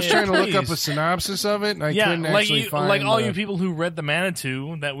 I was Yeah, trying to look up please. a synopsis of it, and I Yeah, couldn't like actually you, find. like all you people who read the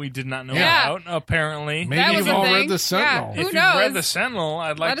Manitou that we did not know Yeah. about. Apparently, Maybe That you've was a all thing. read the Sentinel. Yeah. if Who you've knows? read the Sentinel,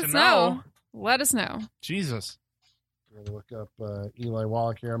 I'd like Let to us know. Let us know. Jesus, I'm gonna look up Eli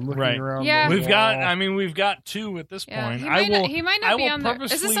Wallach here. I'm looking Right. around. Yeah. the we've got. wall. I mean, we've got two at this Yeah, point. he I might will. not, he might I not be will on there.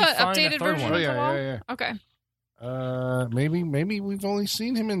 Is this purposely an find a updated third version one. of Oh, the wall? yeah. Okay. Maybe we've only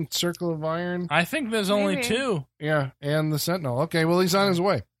seen him in Circle of Iron. I think there's only Maybe. two. Yeah, and the Sentinel. Okay, well he's on his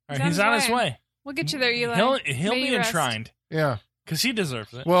way. All right, he's on his way. We'll get you there, Eli. He'll May be you rest. enshrined Yeah. because he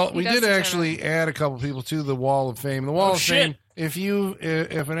deserves it. Well, He we does did deserve actually add a couple people to the Wall of Fame. The Wall Oh, of shit. Fame.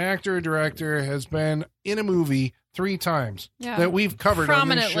 If an actor or director has been in a movie 3 times Yeah. that we've covered on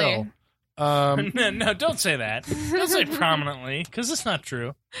this Prominently. show. No, don't say that. Don't say prominently because it's not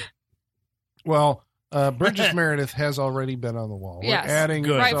true. Well, Burgess Meredith has already been on the wall. We're Yes. adding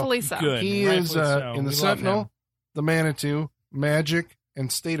Good. Rightfully so. Good. He is Rightfully so. in the We love Sentinel, him. the Manitou, Magic,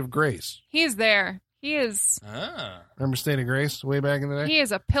 and State of Grace. He's there. He is. Ah. Remember State of Grace way back in the day? He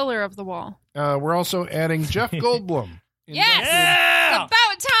is a pillar of the wall. We're also adding Jeff Goldblum. Yes! Yeah. About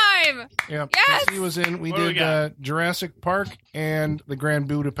time. Yeah, Yes! he was in. We What do we did got? Jurassic Park and the Grand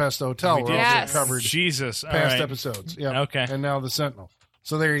Budapest Hotel. We We're did. also Yes. covered Jesus. All past right. episodes. Yeah. Okay. And now the Sentinel.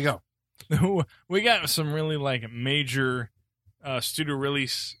 So there you go. We got some really like major studio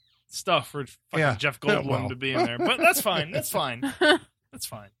release stuff for fucking Yeah. Jeff Goldblum Well. to be in there, but that's fine. That's fine. That's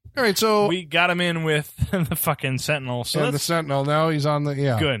fine. All right, so We got him in with the fucking Sentinel. So and the that's Sentinel, now he's on the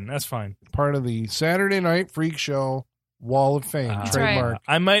good. That's fine. part of the Saturday Night Freak Show Wall of Fame That's trademark.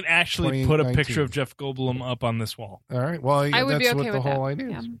 I might actually put a 2019. picture of Jeff Goldblum up on this wall. All right, well, I would that's be okay what with the that. whole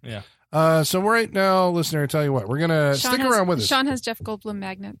idea is. Yeah. So right now, listener, I tell you what, we're gonna Sean stick has, around with us. Sean has Jeff Goldblum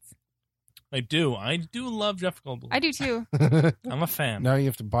magnets. I do love Jeff Goldblum. I do too. I'm a fan. Now you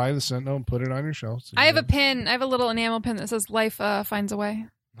have to buy the Sentinel and put it on your shelf. So I have you a pin. I have a little enamel pin that says "Life finds a way."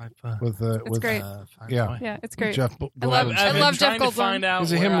 with It's great. yeah. Yeah, it's great. Jeff I love- Goldblum. I've been love Jeff trying to Goldblum. find out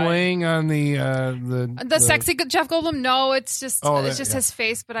Is it where him I- laying on The sexy Jeff Goldblum? No, it's just Oh, it's that- just yeah. his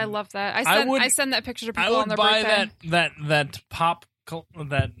face. But I love that. I would- send that picture to I people on would their buy birthday. that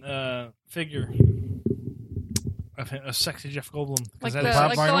figure. A sexy Jeff Goldblum. 'Cause Like that the is-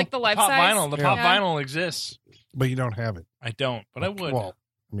 pop vinyl? like the life pop size. vinyl. The Yeah. pop Yeah. vinyl exists. But you don't have it. I don't, but I would. Well,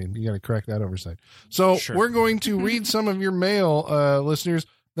 I mean, you got to correct that oversight. So Sure. we're going to read some of your mail, listeners.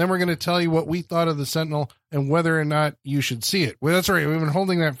 Then we're going to tell you what we thought of the Sentinel and whether or not you should see it. Well, that's right. We've been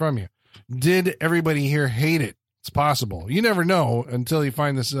holding that from you. Did everybody here hate it? It's possible. You never know until you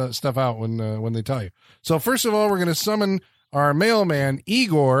find this stuff out when they tell you. So first of all, we're going to summon our mailman,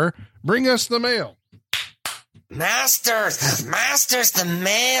 Igor. Bring us the mail. Masters, the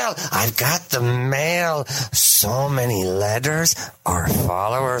mail. I've got the mail. So many letters. Our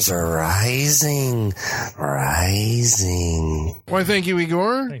followers are rising. Why, thank you,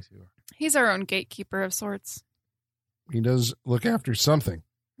 Igor. Thanks, Igor. He's our own gatekeeper of sorts. He does look after something.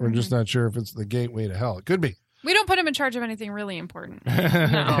 We're just not sure if it's the gateway to hell. It could be. We don't put him in charge of anything really important. No.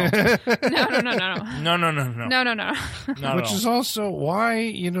 No. No. No. No. Not at Which all. is also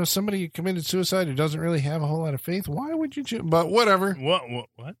why, somebody who committed suicide who doesn't really have a whole lot of faith, why would you choose? But whatever. What?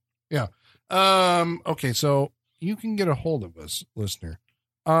 Okay, so you can get a hold of us, listener,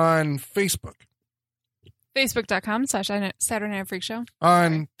 on Facebook, Facebook.com/Saturday Night Freak Show.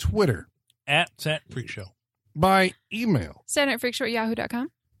 on Twitter, At Sat Freak Show. by email, Saturday Night Freak Show at yahoo.com.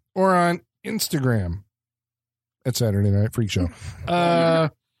 or on Instagram at Saturday Night Freak Show.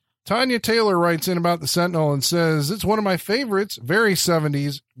 Tanya Taylor writes in about the Sentinel and says, it's one of my favorites, very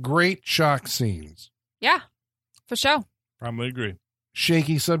 70s, great shock scenes. Yeah, for sure. Probably agree.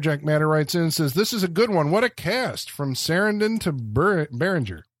 Shaky Subject Matter writes in and says, this is a good one. What a cast from Sarandon to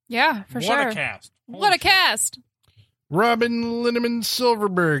Behringer. Yeah, for what sure. a cast. What a cast. Robin Linneman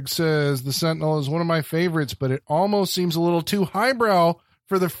Silverberg says, the Sentinel is one of my favorites, but it almost seems a little too highbrow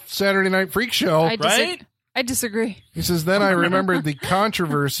for the Saturday Night Freak Show. Right? I disagree. He says, then I remembered the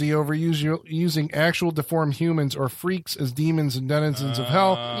controversy over using actual deformed humans or freaks as demons and denizens of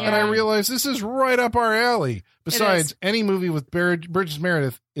hell, and I Yeah. realized this is right up our alley. Besides, any movie with Burgess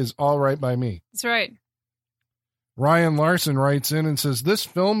Meredith is all right by me. That's right. Ryan Larson writes in and says, this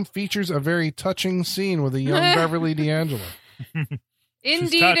film features a very touching scene with a young Beverly D'Angelo.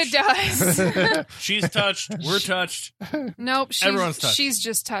 Indeed, it does. She's touched. We're touched. Nope. Everyone's touched. She's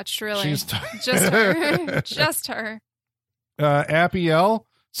just touched, really. She's just her. Just her. Appy L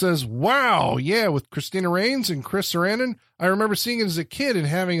says, wow, yeah, with Christina Rains and Chris Sarandon. I remember seeing it as a kid and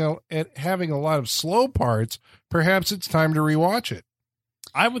having a lot of slow parts. Perhaps it's time to rewatch it.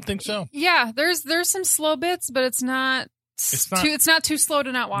 I would think so. Yeah, there's some slow bits, but it's not too slow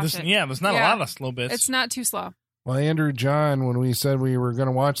to not watch it. Yeah, there's not a lot of slow bits. It's not too slow. Well, Andrew John, when we said we were going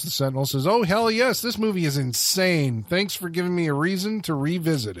to watch The Sentinel, says, oh, hell yes, this movie is insane. Thanks for giving me a reason to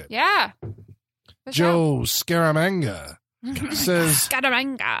revisit it. Yeah. For Joe Scaramanga says,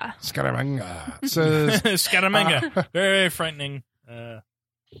 Scaramanga. says, Scaramanga. Very frightening. Never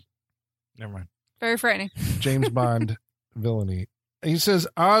mind. Very frightening. James Bond villainy. He says,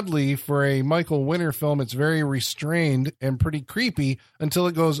 oddly, for a Michael Winner film, it's very restrained and pretty creepy until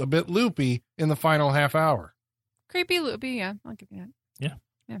it goes a bit loopy in the final half hour. Creepy loopy, yeah. I'll give you that.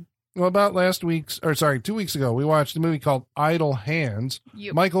 Well, about 2 weeks ago, we watched a movie called Idle Hands.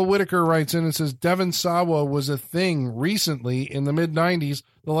 You. Michael Whitaker writes in and says, Devon Sawa was a thing recently in the mid-90s.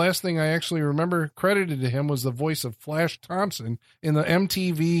 The last thing I actually remember credited to him was the voice of Flash Thompson in the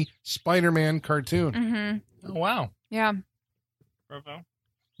MTV Spider-Man cartoon. Mm-hmm. Oh, wow. Yeah. Bravo.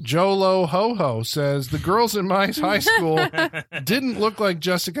 Jolo Ho-Ho says, the girls in my high school didn't look like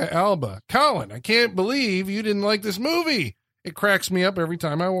Jessica Alba. Colin, I can't believe you didn't like this movie. It cracks me up every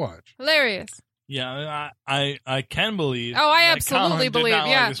time I watch. Hilarious. Yeah, I can believe. Oh, I that absolutely Colin did believe, not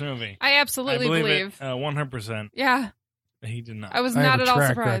yeah. like this movie. I absolutely believe. it 100%. Yeah. He did not. I was I have not a at all track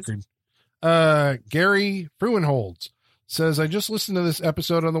surprised. record. Gary Fruenholz says, I just listened to this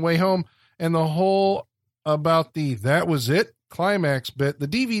episode on the way home, and the whole about the that was it climax bit. The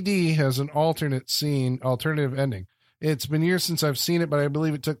DVD has an alternative ending. It's been years since I've seen it, but I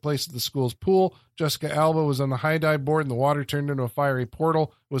believe it took place at the school's pool. Jessica Alba was on the high dive board and the water turned into a fiery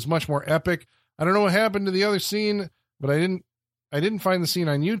portal. It was much more epic. I don't know what happened to the other scene, but I didn't find the scene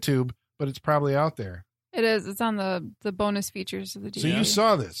on YouTube, but it's probably out there. It is. It's on the bonus features of the DVD. So you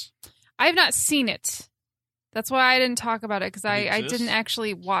saw this. I have not seen it. That's why I didn't talk about it, because I exists? didn't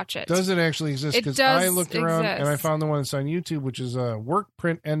actually watch it. Does it actually exist? It Because does I looked around and I exist. found the one that's on YouTube, which is a work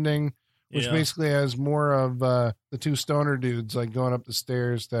print ending, which Yeah. basically has more of the two stoner dudes like going up the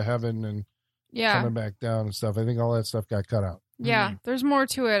stairs to heaven and Yeah. coming back down and stuff. I think all that stuff got cut out. Yeah. There's more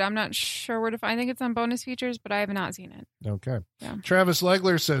to it. I'm not sure where to find. I think it's on bonus features, but I have not seen it. Okay. Yeah. Travis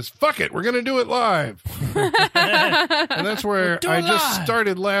Legler says, "Fuck it, we're gonna do it live," and that's where Do it I just live.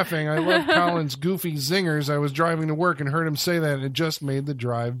 started laughing. I love Colin's goofy zingers. I was driving to work and heard him say that, and it just made the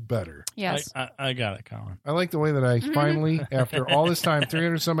drive better. Yes. I got it, Colin. I like the way that I finally, after all this time,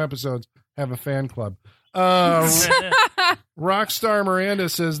 300 some episodes, have a fan club. Rockstar Miranda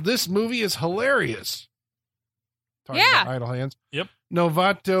says, "This movie is hilarious." Talking Yeah. about Idle Hands. Yep.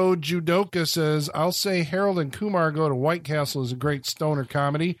 Novato Judoka says, "I'll say Harold and Kumar Go to White Castle is a great stoner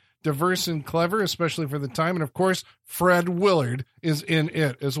comedy. Diverse and clever, especially for the time. And of course, Fred Willard is in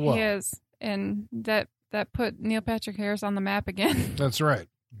it as well." He is. And that put Neil Patrick Harris on the map again. That's right.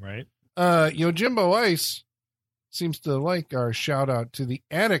 Right? Yojimbo Ice seems to like our shout out to the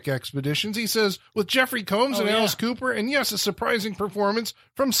Attic Expeditions. He says, "With Jeffrey Combs and yeah. Alice Cooper, and yes, a surprising performance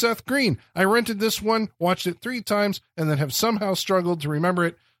from Seth Green. I rented this one, watched it 3 times, and then have somehow struggled to remember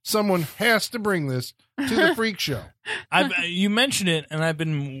it. Someone has to bring this to the Freak Show." You mentioned it, and I've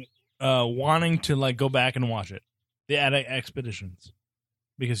been wanting to like go back and watch it. The Attic Expeditions,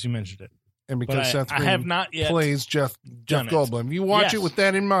 because you mentioned it. And But because Seth I Green have not yet plays Jeff done it. Goldblum. If you watch Yes. it with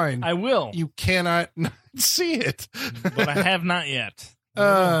that in mind, I will, you cannot not see it. but I have not yet.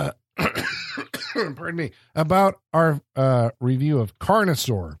 Pardon me. About our review of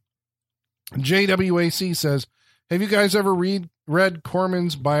Carnosaur, JWAC says, "Have you guys ever read Roger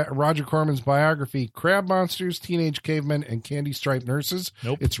Corman's biography, Crab Monsters, Teenage Cavemen, and Candy Striped Nurses?"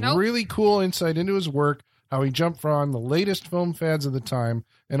 Nope. It's Nope. really cool insight into his work, how he jumped on the latest film fads of the time,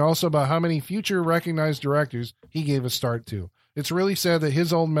 and also about how many future recognized directors he gave a start to. It's really sad that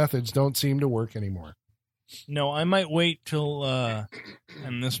his old methods don't seem to work anymore. No, I might wait till,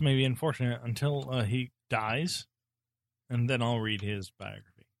 and this may be unfortunate, until he dies, and then I'll read his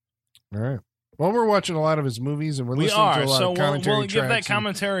biography. All right. Well, we're watching a lot of his movies, and we're We listening are, to a lot so of commentary we'll give that tracks and-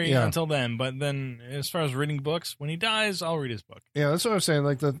 commentary yeah. until then. But then, as far as reading books, when he dies, I'll read his book. Yeah, that's what I'm saying.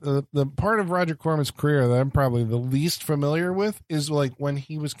 Like the part of Roger Corman's career that I'm probably the least familiar with is like when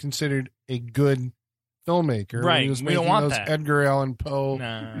he was considered a good filmmaker. When Right. he was We don't making want those that. Edgar Allan Poe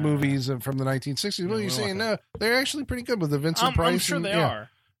Nah. movies from the 1960s. No, Well, we you're don't saying want no, they're actually pretty good with the Vincent Price. I'm sure and- they yeah, are.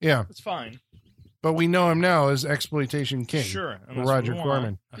 Yeah, It's fine. but we know him now as Exploitation King. Sure. and for that's what Roger we want.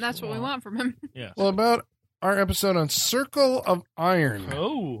 Corman. And that's what we want from him. Yes. Well, about our episode on Circle of Iron,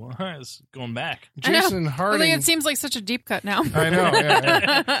 Oh, it's going back. I know. Jason I Harding. think it seems like such a deep cut now. I know,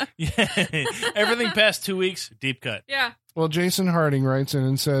 yeah. Yeah. Everything past 2 weeks, deep cut. Yeah. Well, Jason Harding writes in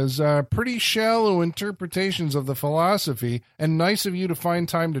and says, "Pretty shallow interpretations of the philosophy, and nice of you to find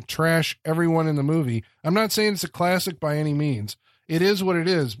time to trash everyone in the movie. I'm not saying it's a classic by any means. It is what it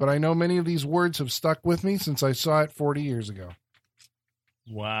is, but I know many of these words have stuck with me since I saw it 40 years ago."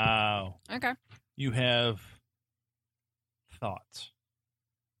 Wow. Okay. You have thoughts.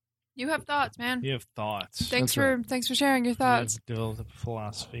 You have thoughts, man. You have thoughts. Thanks That's for sharing your thoughts. You have developed a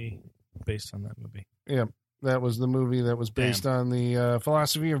philosophy based on that movie. Yeah, that was the movie that was based on the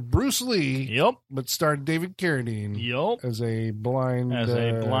philosophy of Bruce Lee, Yep. but starred David Carradine Yep. as a blind... As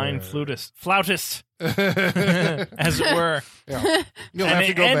a blind flautist, as as it were. Yeah. You'll And have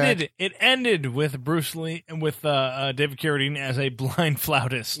to go back. It ended with Bruce Lee and with David Carradine as a blind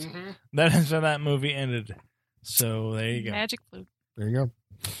flautist. Mhm. That is how that movie ended. So there you go. Magic flute. There you go.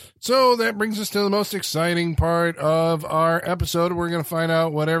 So that brings us to the most exciting part of our episode. We're going to find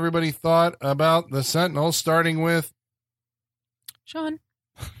out what everybody thought about the Sentinel, starting with... Sean.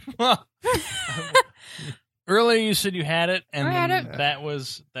 Earlier you said you had it, and I had then it. that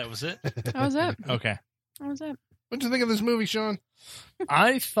was it. That was it. Okay. That was it. What'd you think of this movie, Sean?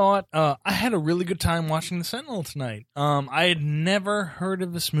 I thought I had a really good time watching The Sentinel tonight. I had never heard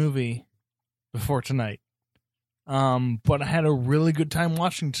of this movie before tonight, but I had a really good time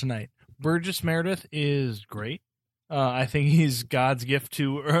watching tonight. Burgess Meredith is great. I think he's God's gift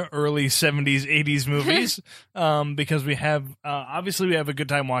to early 70s, 80s movies because we have obviously we have a good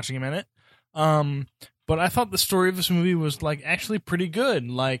time watching him in it. But I thought the story of this movie was like actually pretty good.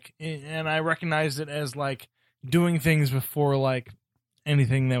 Like, and I recognized it as like doing things before like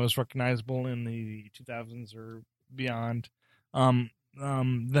anything that was recognizable in the 2000s or beyond. Them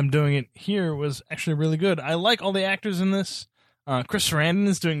doing it here was actually really good. I like all the actors in this. Chris Sarandon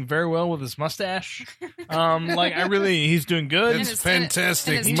is doing very well with his mustache. He's doing good. It's his-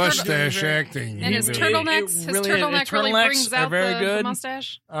 fantastic and his mustache turtle- acting. And his It turtlenecks, really- his the turtleneck really turtlenecks brings are out very the good.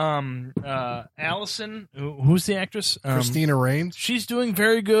 mustache. Allison, who's the actress? Christina Rains. She's doing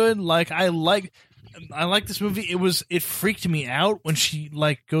very good. I like this movie. It freaked me out when she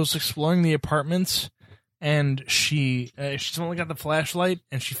goes exploring the apartments and she's only got the flashlight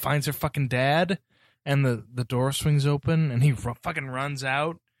and she finds her fucking dad and the door swings open and he fucking runs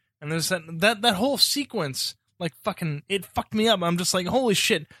out and there's that whole sequence it fucked me up. I'm just like, holy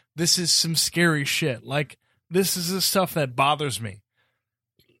shit, this is some scary shit. This is the stuff that bothers me.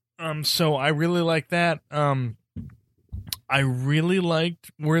 So I really like that. I really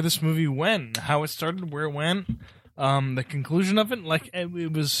liked where this movie went, how it started, where it went, the conclusion of it. It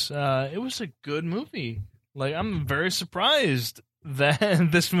was a good movie. I'm very surprised that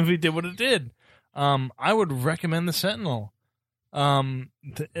this movie did what it did. I would recommend The Sentinel.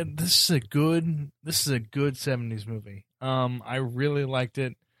 This is a good 70s movie. I really liked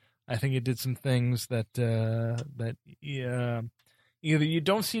it. I think it did some things that either you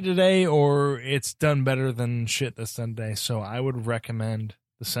don't see today or it's done better than shit that's done today. So I would recommend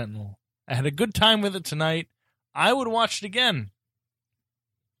The Sentinel. I had a good time with it tonight. I would watch it again.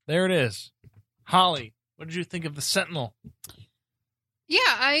 There it is. Holly, what did you think of The Sentinel? Yeah,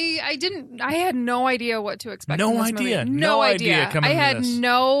 I had no idea what to expect. No from this idea. movie. No idea coming I into had this.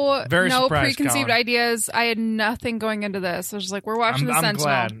 no Very surprised, preconceived Colin. ideas. I had nothing going into this. I was just like, we're watching The I'm Sentinel.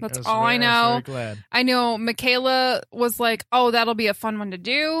 glad. That's all I know. I was very glad. I know Michaela was like, "Oh, that'll be a fun one to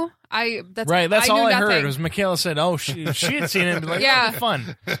do." That's all knew I nothing. heard was Michaela said, "Oh, she had seen it and be like, Yeah. that'd be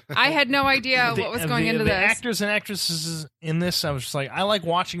fun." I had no idea what was going into the this. actors and actresses in this, I was just like, I like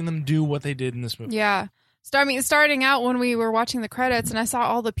watching them do what they did in this movie. Yeah. Starting out when we were watching the credits and I saw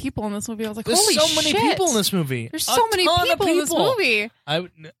all the people in this movie, I was like, There's holy so many shit. people in this movie. There's so many people in this movie.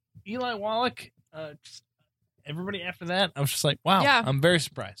 Eli Wallach, everybody after that, I was just like, wow, Yeah. I'm very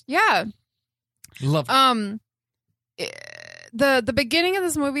surprised. Yeah. Love it. The beginning of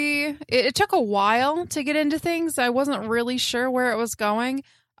this movie, it took a while to get into things. I wasn't really sure where it was going.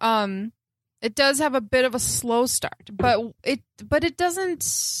 It does have a bit of a slow start, but it doesn't.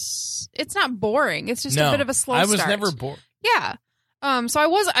 It's not boring. It's just a bit of a slow start. I was never bored. Yeah. So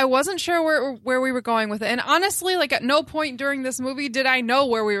I wasn't sure where we were going with it. And honestly, at no point during this movie did I know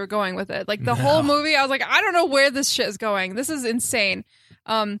where we were going with it. The whole movie, I was like, I don't know where this shit is going. This is insane.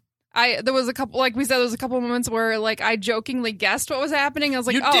 There was a couple, like we said, there was a couple moments where I jokingly guessed what was happening. I was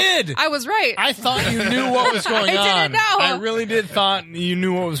like, You oh, did! I was right. I thought you knew what was going on. I didn't know. I really did thought you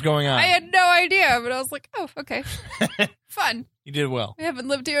knew what was going on. I had no idea, but I was like, oh, okay. Fun. You did well. We haven't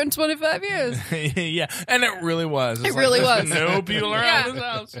lived here in 25 years. Yeah, and it really was. It really there's was. been no people around Yeah. this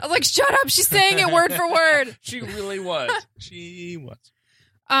house. I was like, shut up. She's saying it word for word. She really was. She was.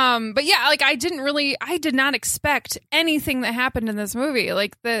 But yeah, I did not expect anything that happened in this movie.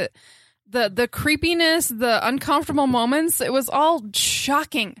 The creepiness, the uncomfortable moments, it was all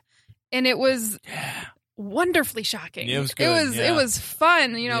shocking. And it was wonderfully shocking. Yeah, it was good. It was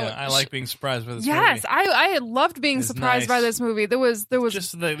fun, I like being surprised by this Yes, movie. I loved being It's surprised by nice. this movie. There was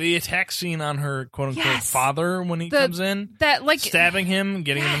Just the attack scene on her quote unquote Yes. father when he The- comes in, that stabbing him,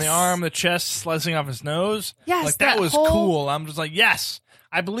 getting him in the Yes. arm, the chest, slicing off his nose. Yes, that that was whole- cool. I'm just like, yes.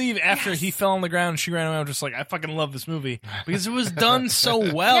 I believe after Yes. he fell on the ground and she ran away, I'm just like, I fucking love this movie because it was done so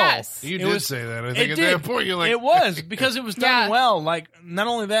well. Yes. You It did was- say that. I It think at did. that point you're like, It was because it was done Yeah. well. Not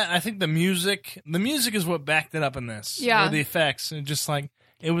only that, I think the music is what backed it up in this. Yeah. Or the effects and just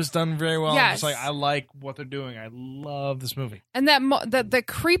it was done very well. I'm Yes. just I like what they're doing. I love this movie. And the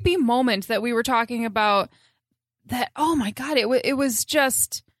creepy moment that we were talking about, that, oh my God, it was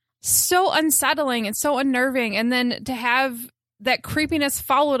just so unsettling and so unnerving. And then to have that creepiness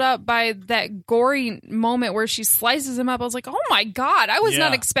followed up by that gory moment where she slices him up, I was like, oh my God, I was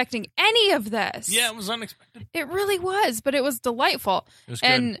not Yeah. expecting any of this. Yeah, it was unexpected. It really was, but it was delightful. It was good.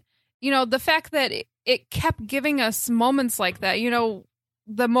 And, the fact that it kept giving us moments like that,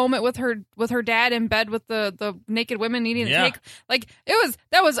 the moment with her dad in bed with the naked women eating Yeah. the cake,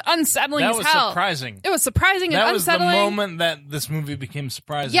 that was unsettling That as was hell. surprising. It was surprising That and was the unsettling. moment that this movie became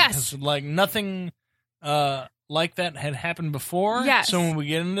surprising. Yes. 'Cause, nothing like that had happened before. Yes. So when we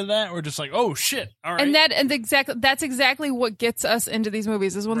get into that, we're just like, oh shit! All right. That's exactly what gets us into these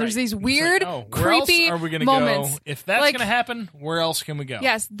movies is when there's these It's weird, like, where creepy else are we gonna moments. Go? If that's Like- going to happen, where else can we go?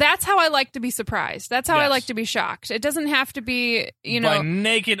 Yes, that's how I like to be surprised. That's how I Yes. like to be shocked. It doesn't have to be, By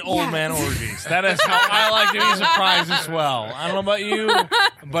naked old Yes. man orgies. That is how I like to be surprised as well. I don't know about you,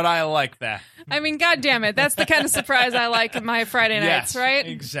 but I like that. I mean, God damn it, that's the kind of surprise I like in my Friday nights, Yes, right?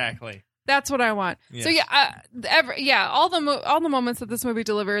 Exactly. That's what I want. Yes. So yeah, all the moments that this movie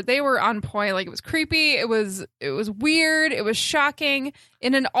delivered, they were on point. Like it was creepy, it was weird, it was shocking,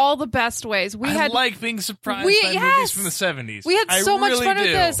 and in all the best ways. I like being surprised We- by movies yes. from the 70s. We had I so much really fun with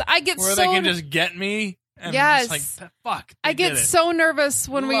do. this. I get where so they can just get me. And Yes. I'm just like, fuck. I they get did it. so nervous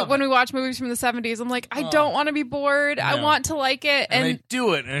when Love we it. watch movies from the 70s. I'm like, I Oh. don't want to be bored. I No. want to like it. and And they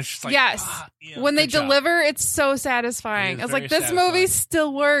do it, and it's just like, yes, when they good job. deliver, it's so satisfying. It is I was like, very this movie satisfying.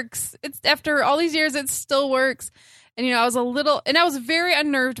 still works. It's after all these years, it still works. And I was very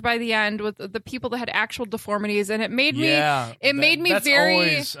unnerved by the end with the people that had actual deformities, and it made me that's very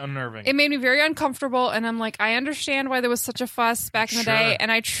always unnerving. it made me very uncomfortable. And I'm like, I understand why there was such a fuss back in the Sure. day,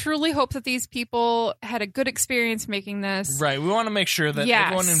 and I truly hope that these people had a good experience making this. Right, we want to make sure that Yes.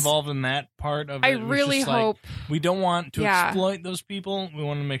 everyone involved in that part of it. I was really just like, hope. we don't want to Yeah. exploit those people. We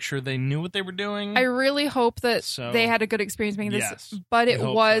want to make sure they knew what they were doing. I really hope that So- they had a good experience making this, Yes, but we it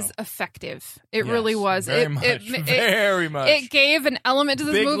hope was so. effective. It Yes, really was. Very It much. it, very much. it gave an element to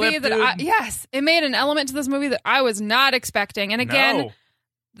this Big movie lip, that dude. it made an element to this movie that I was not expecting. And again,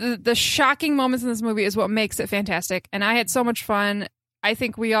 No. the shocking moments in this movie is what makes it fantastic. And I had so much fun. I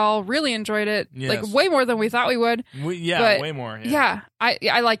think we all really enjoyed it, Yes. like way more than we thought we would. but- way more. Yeah,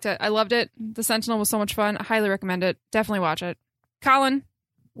 I liked it. I loved it. The Sentinel was so much fun. I highly recommend it. Definitely watch it. Colin,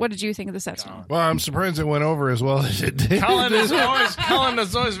 what did you think of the Sentinel? Well, I'm surprised it went over as well as it did. Colin is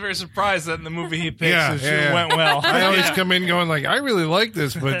always very surprised that in the movie he picks Yeah. went well. I always Yeah. come in going like, I really like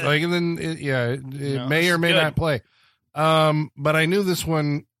this, but like, and then it No, may or it's may good. not play. But I knew this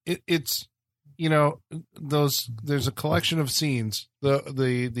one. It's there's a collection of scenes.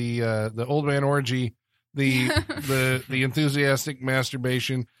 The old man orgy, the enthusiastic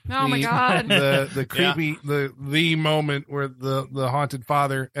masturbation. Oh my the- God. The creepy the moment where the haunted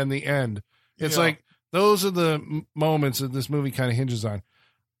father and the end. It's Yeah. like those are the moments that this movie kind of hinges on.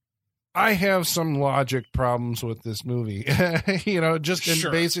 I have some logic problems with this movie, just in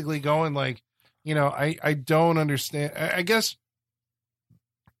Sure. basically going like, I don't understand, I guess,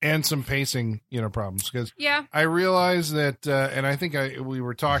 and some pacing, problems because Yeah. I realize that, and I think we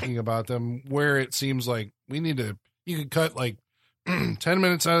were talking about them where it seems like you could cut like 10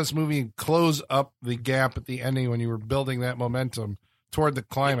 minutes out of this movie and close up the gap at the ending when you were building that momentum toward the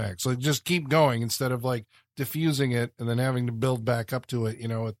climax. Like just keep going instead of like diffusing it and then having to build back up to it,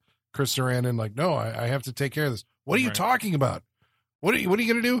 with Chris Sarandon, like, no, I have to take care of this. What are you Right. talking about? What are you going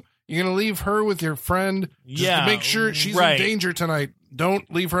to do? You're going to leave her with your friend just to make sure she's right. in danger tonight. Don't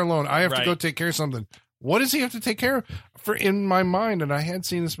leave her alone. I have to Right. go take care of something. What does he have to take care of? In my mind, and I had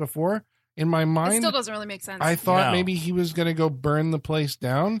seen this before, in my It mind, still doesn't really make sense. I thought No. maybe he was going to go burn the place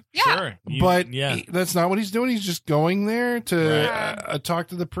down. yeah. Sure. But yeah. that's not what he's doing. He's just going there to Right. talk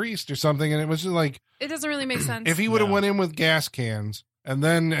to the priest or something. And it was just like, It doesn't really make sense. if he would have No. went in with gas cans and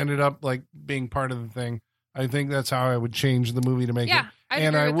then ended up like being part of the thing, I think that's how I would change the movie to make yeah. it. I'd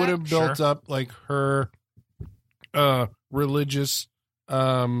And agree I with would that. have built Sure. up like her religious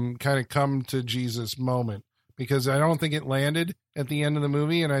kind of come to Jesus moment, because I don't think it landed at the end of the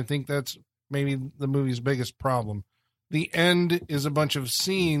movie. And I think that's maybe the movie's biggest problem. The end is a bunch of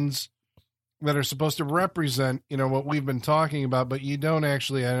scenes that are supposed to represent, what we've been talking about, but you don't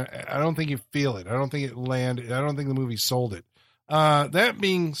actually, I don't think you feel it. I don't think it landed. I don't think the movie sold it. That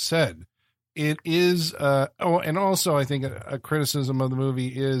being said, it is, and also I think a criticism of the movie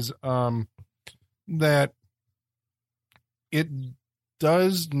is that it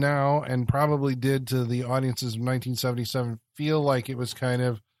does now, and probably did to the audiences of 1977, feel like it was kind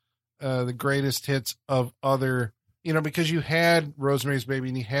of the greatest hits of other, because you had Rosemary's Baby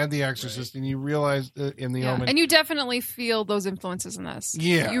and you had The Exorcist, and you realized in The Yeah. Omen. And you definitely feel those influences in this.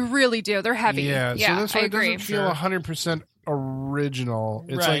 Yeah. You really do. They're heavy. Yeah, Yeah, so that's why I it agree. doesn't feel 100% original.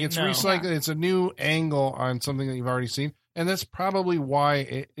 It's Right, like it's no. recycled. Yeah. It's a new angle on something that you've already seen, and that's probably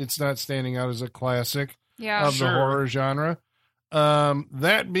why it's not standing out as a classic Yeah. of the Sure. horror genre.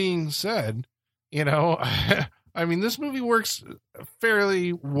 That being said, I mean, this movie works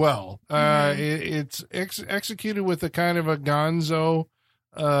fairly well. Mhm. It's executed with a kind of a gonzo.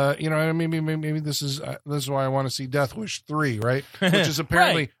 Maybe this is why I want to see Death Wish 3, right? Which is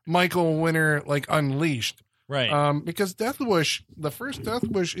apparently Right. Michael Winner like unleashed. Right. Because Death Wish, the first Death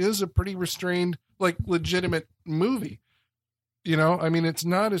Wish, is a pretty restrained, like, legitimate movie. You know, I mean, it's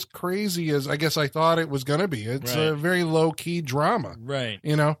not as crazy as I guess I thought it was going to be. It's a very low key drama. Right.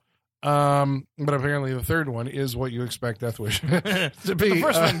 You know, but apparently the third one is what you expect Death Wish to be. The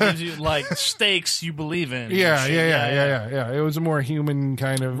first one gives you like stakes you believe in. Yeah. It was a more human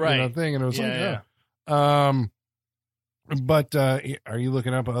kind of thing, and it was But are you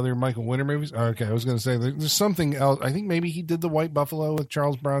looking up other Michael Winter movies? Okay, I was going to say there's something else. I think maybe he did The White Buffalo with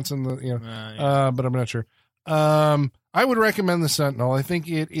Charles Bronson. But I'm not sure. I would recommend The Sentinel. I think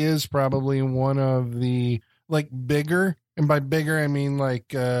it is probably one of the like bigger, and by bigger I mean like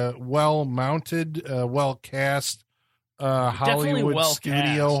well mounted, well cast Hollywood well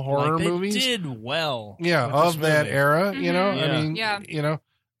studio cast. horror like, they movies. Did well. Yeah, with of this that movie. era. Mhm. You know, Yeah. I mean, Yeah. you know.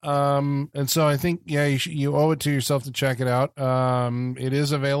 And so I think, you owe it to yourself to check it out. It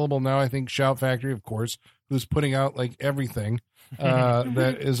is available now. I think Shout Factory, of course, who's putting out like everything,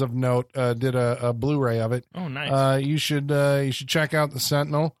 that is of note, did a Blu-ray of it. Oh, nice. You should check out The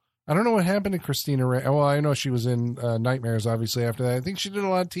Sentinel. I don't know what happened to Christina Ricci. Well, I know she was in Nightmares, obviously, after that. I think she did a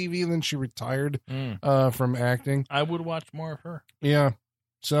lot of TV, and then she retired, from acting. I would watch more of her. Yeah.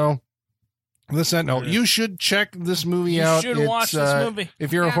 So, The Sentinel. You should check this movie out. You should watch this movie.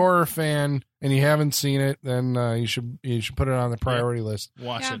 If you're a horror fan and you haven't seen it, then you should put it on the priority list.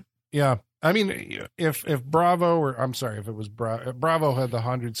 Watch it. Yeah. I mean, if Bravo, or I'm sorry, if it was Bravo had the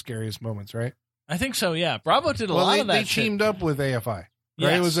 100 scariest moments, right? I think so, yeah. Bravo did a lot of that they shit. teamed up with AFI, right?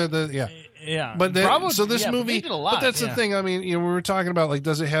 Yes. It was at the, Yeah. But then, Bravo, so this movie, they did a lot, but that's the thing. I mean, we were talking about, like,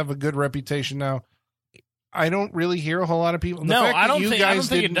 does it have a good reputation now? I don't really hear a whole lot of people. The fact I that don't you think guys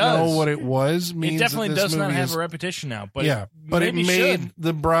it didn't does. know what it was means It definitely that this does not movie have is, a reputation now. But but it maybe made should.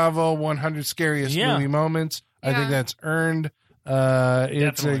 the Bravo 100 scariest movie moments. I think that's earned.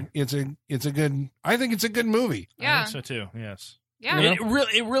 It's a good. I think it's a good movie. Yeah. I think so too. Yes. Yeah. You know?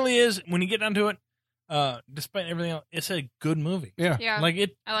 It really is. When you get down to it, despite everything else, it's a good movie. Yeah. Yeah. Like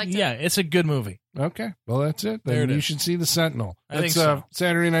it. I liked it. Yeah, it's a good movie. Okay. Well, that's it. There Then it you is. should see The Sentinel. I think That's so.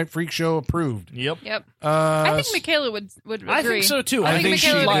 Saturday Night Freak Show approved. Yep. Yep. I think Michaela would agree. I think so too. I think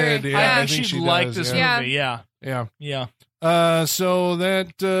Michaela would agree. I think she she'd like does, this yeah. movie. Yeah. Yeah. Yeah. So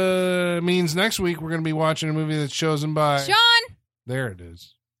that means next week we're going to be watching a movie that's chosen by. Sean, There it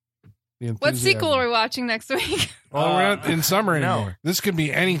is. The what sequel enthusiasm. are we watching next week? Oh, we're not in summer no. anymore. This could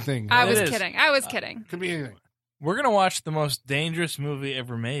be anything. I It was is. kidding. I was kidding. Could be anything. We're gonna watch the most dangerous movie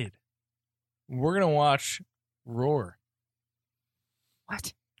ever made. We're gonna watch Roar.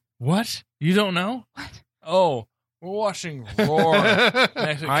 What? What? You don't know? What? Oh, we're watching Roar.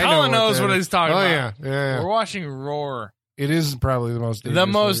 Next week. I know Colin knows that what is. he's talking Oh, about. yeah. We're watching Roar. It is probably the most dangerous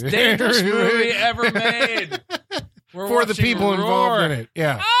The most movie. dangerous movie ever made. We're For the watching people involved Roar. in it.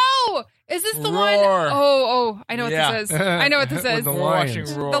 Yeah. Oh, is this the one? Roar. Oh, I know what Yeah. this is. I know what this With is. the We're lions.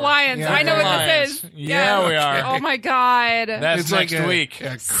 watching Roar. The Lions. Yeah. I know The what Lions. this is. Yeah, we are. Oh my god. That's It's next like week.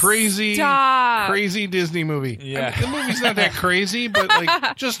 a crazy, Stop. crazy Disney movie. Yeah. I mean, the movie's not that crazy, but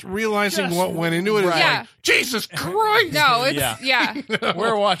like just realizing Just what went into it is right. Yeah. like, Jesus Christ. No, it's Yeah. yeah.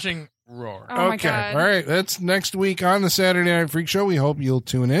 We're watching Roar. Oh my Okay. god. All right. That's next week on the Saturday Night Freak Show. We hope you'll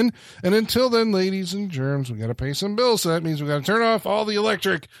tune in. And until then, ladies and germs, we got to pay some bills. So that means we got to turn off all the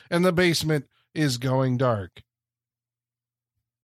electric and the basement is going dark.